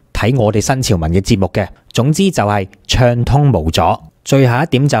度睇我哋新潮文嘅節目嘅。總之就係暢通無阻。最後一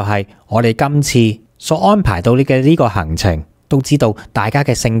點就係我哋今次所安排到嘅呢個行程，都知道大家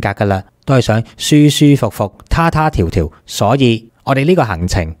嘅性格噶啦，都係想舒舒服服、他他條條，所以我哋呢個行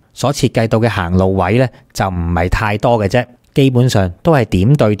程所設計到嘅行路位呢，就唔係太多嘅啫，基本上都係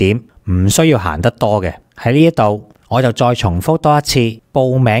點對點，唔需要行得多嘅。喺呢一度我就再重複多一次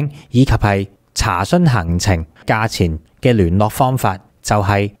報名以及係查詢行程價錢嘅聯絡方法，就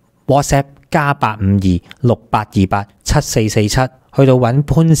係 WhatsApp +85268287447去到揾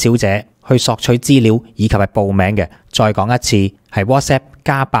潘小姐去索取資料以及係報名嘅。再講一次係 WhatsApp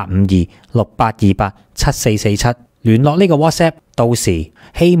 +85268287447聯絡呢個 WhatsApp， 到時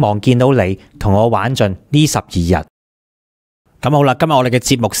希望見到你同我玩盡呢12日。咁好啦，今日我哋嘅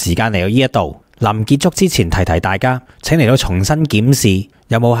節目時間嚟到呢一度，臨結束之前提提大家，請嚟到重新檢視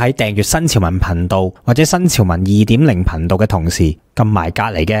有冇喺訂閱新潮文頻道或者新潮文2.0頻道嘅同時撳埋隔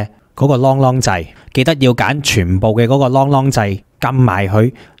離嘅嗰個啷啷掣，記得要揀全部嘅嗰個啷啷掣撳埋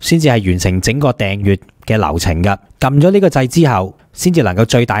佢，先至係完成整個訂閱嘅流程㗎。撳咗呢個掣之後，先至能夠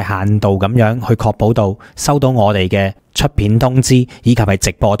最大限度咁樣去確保到收到我哋嘅出片通知以及係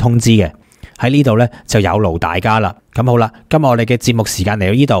直播通知嘅。喺呢度呢就有勞大家啦。咁好啦，今日我哋嘅節目時間嚟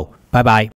到呢度，拜拜。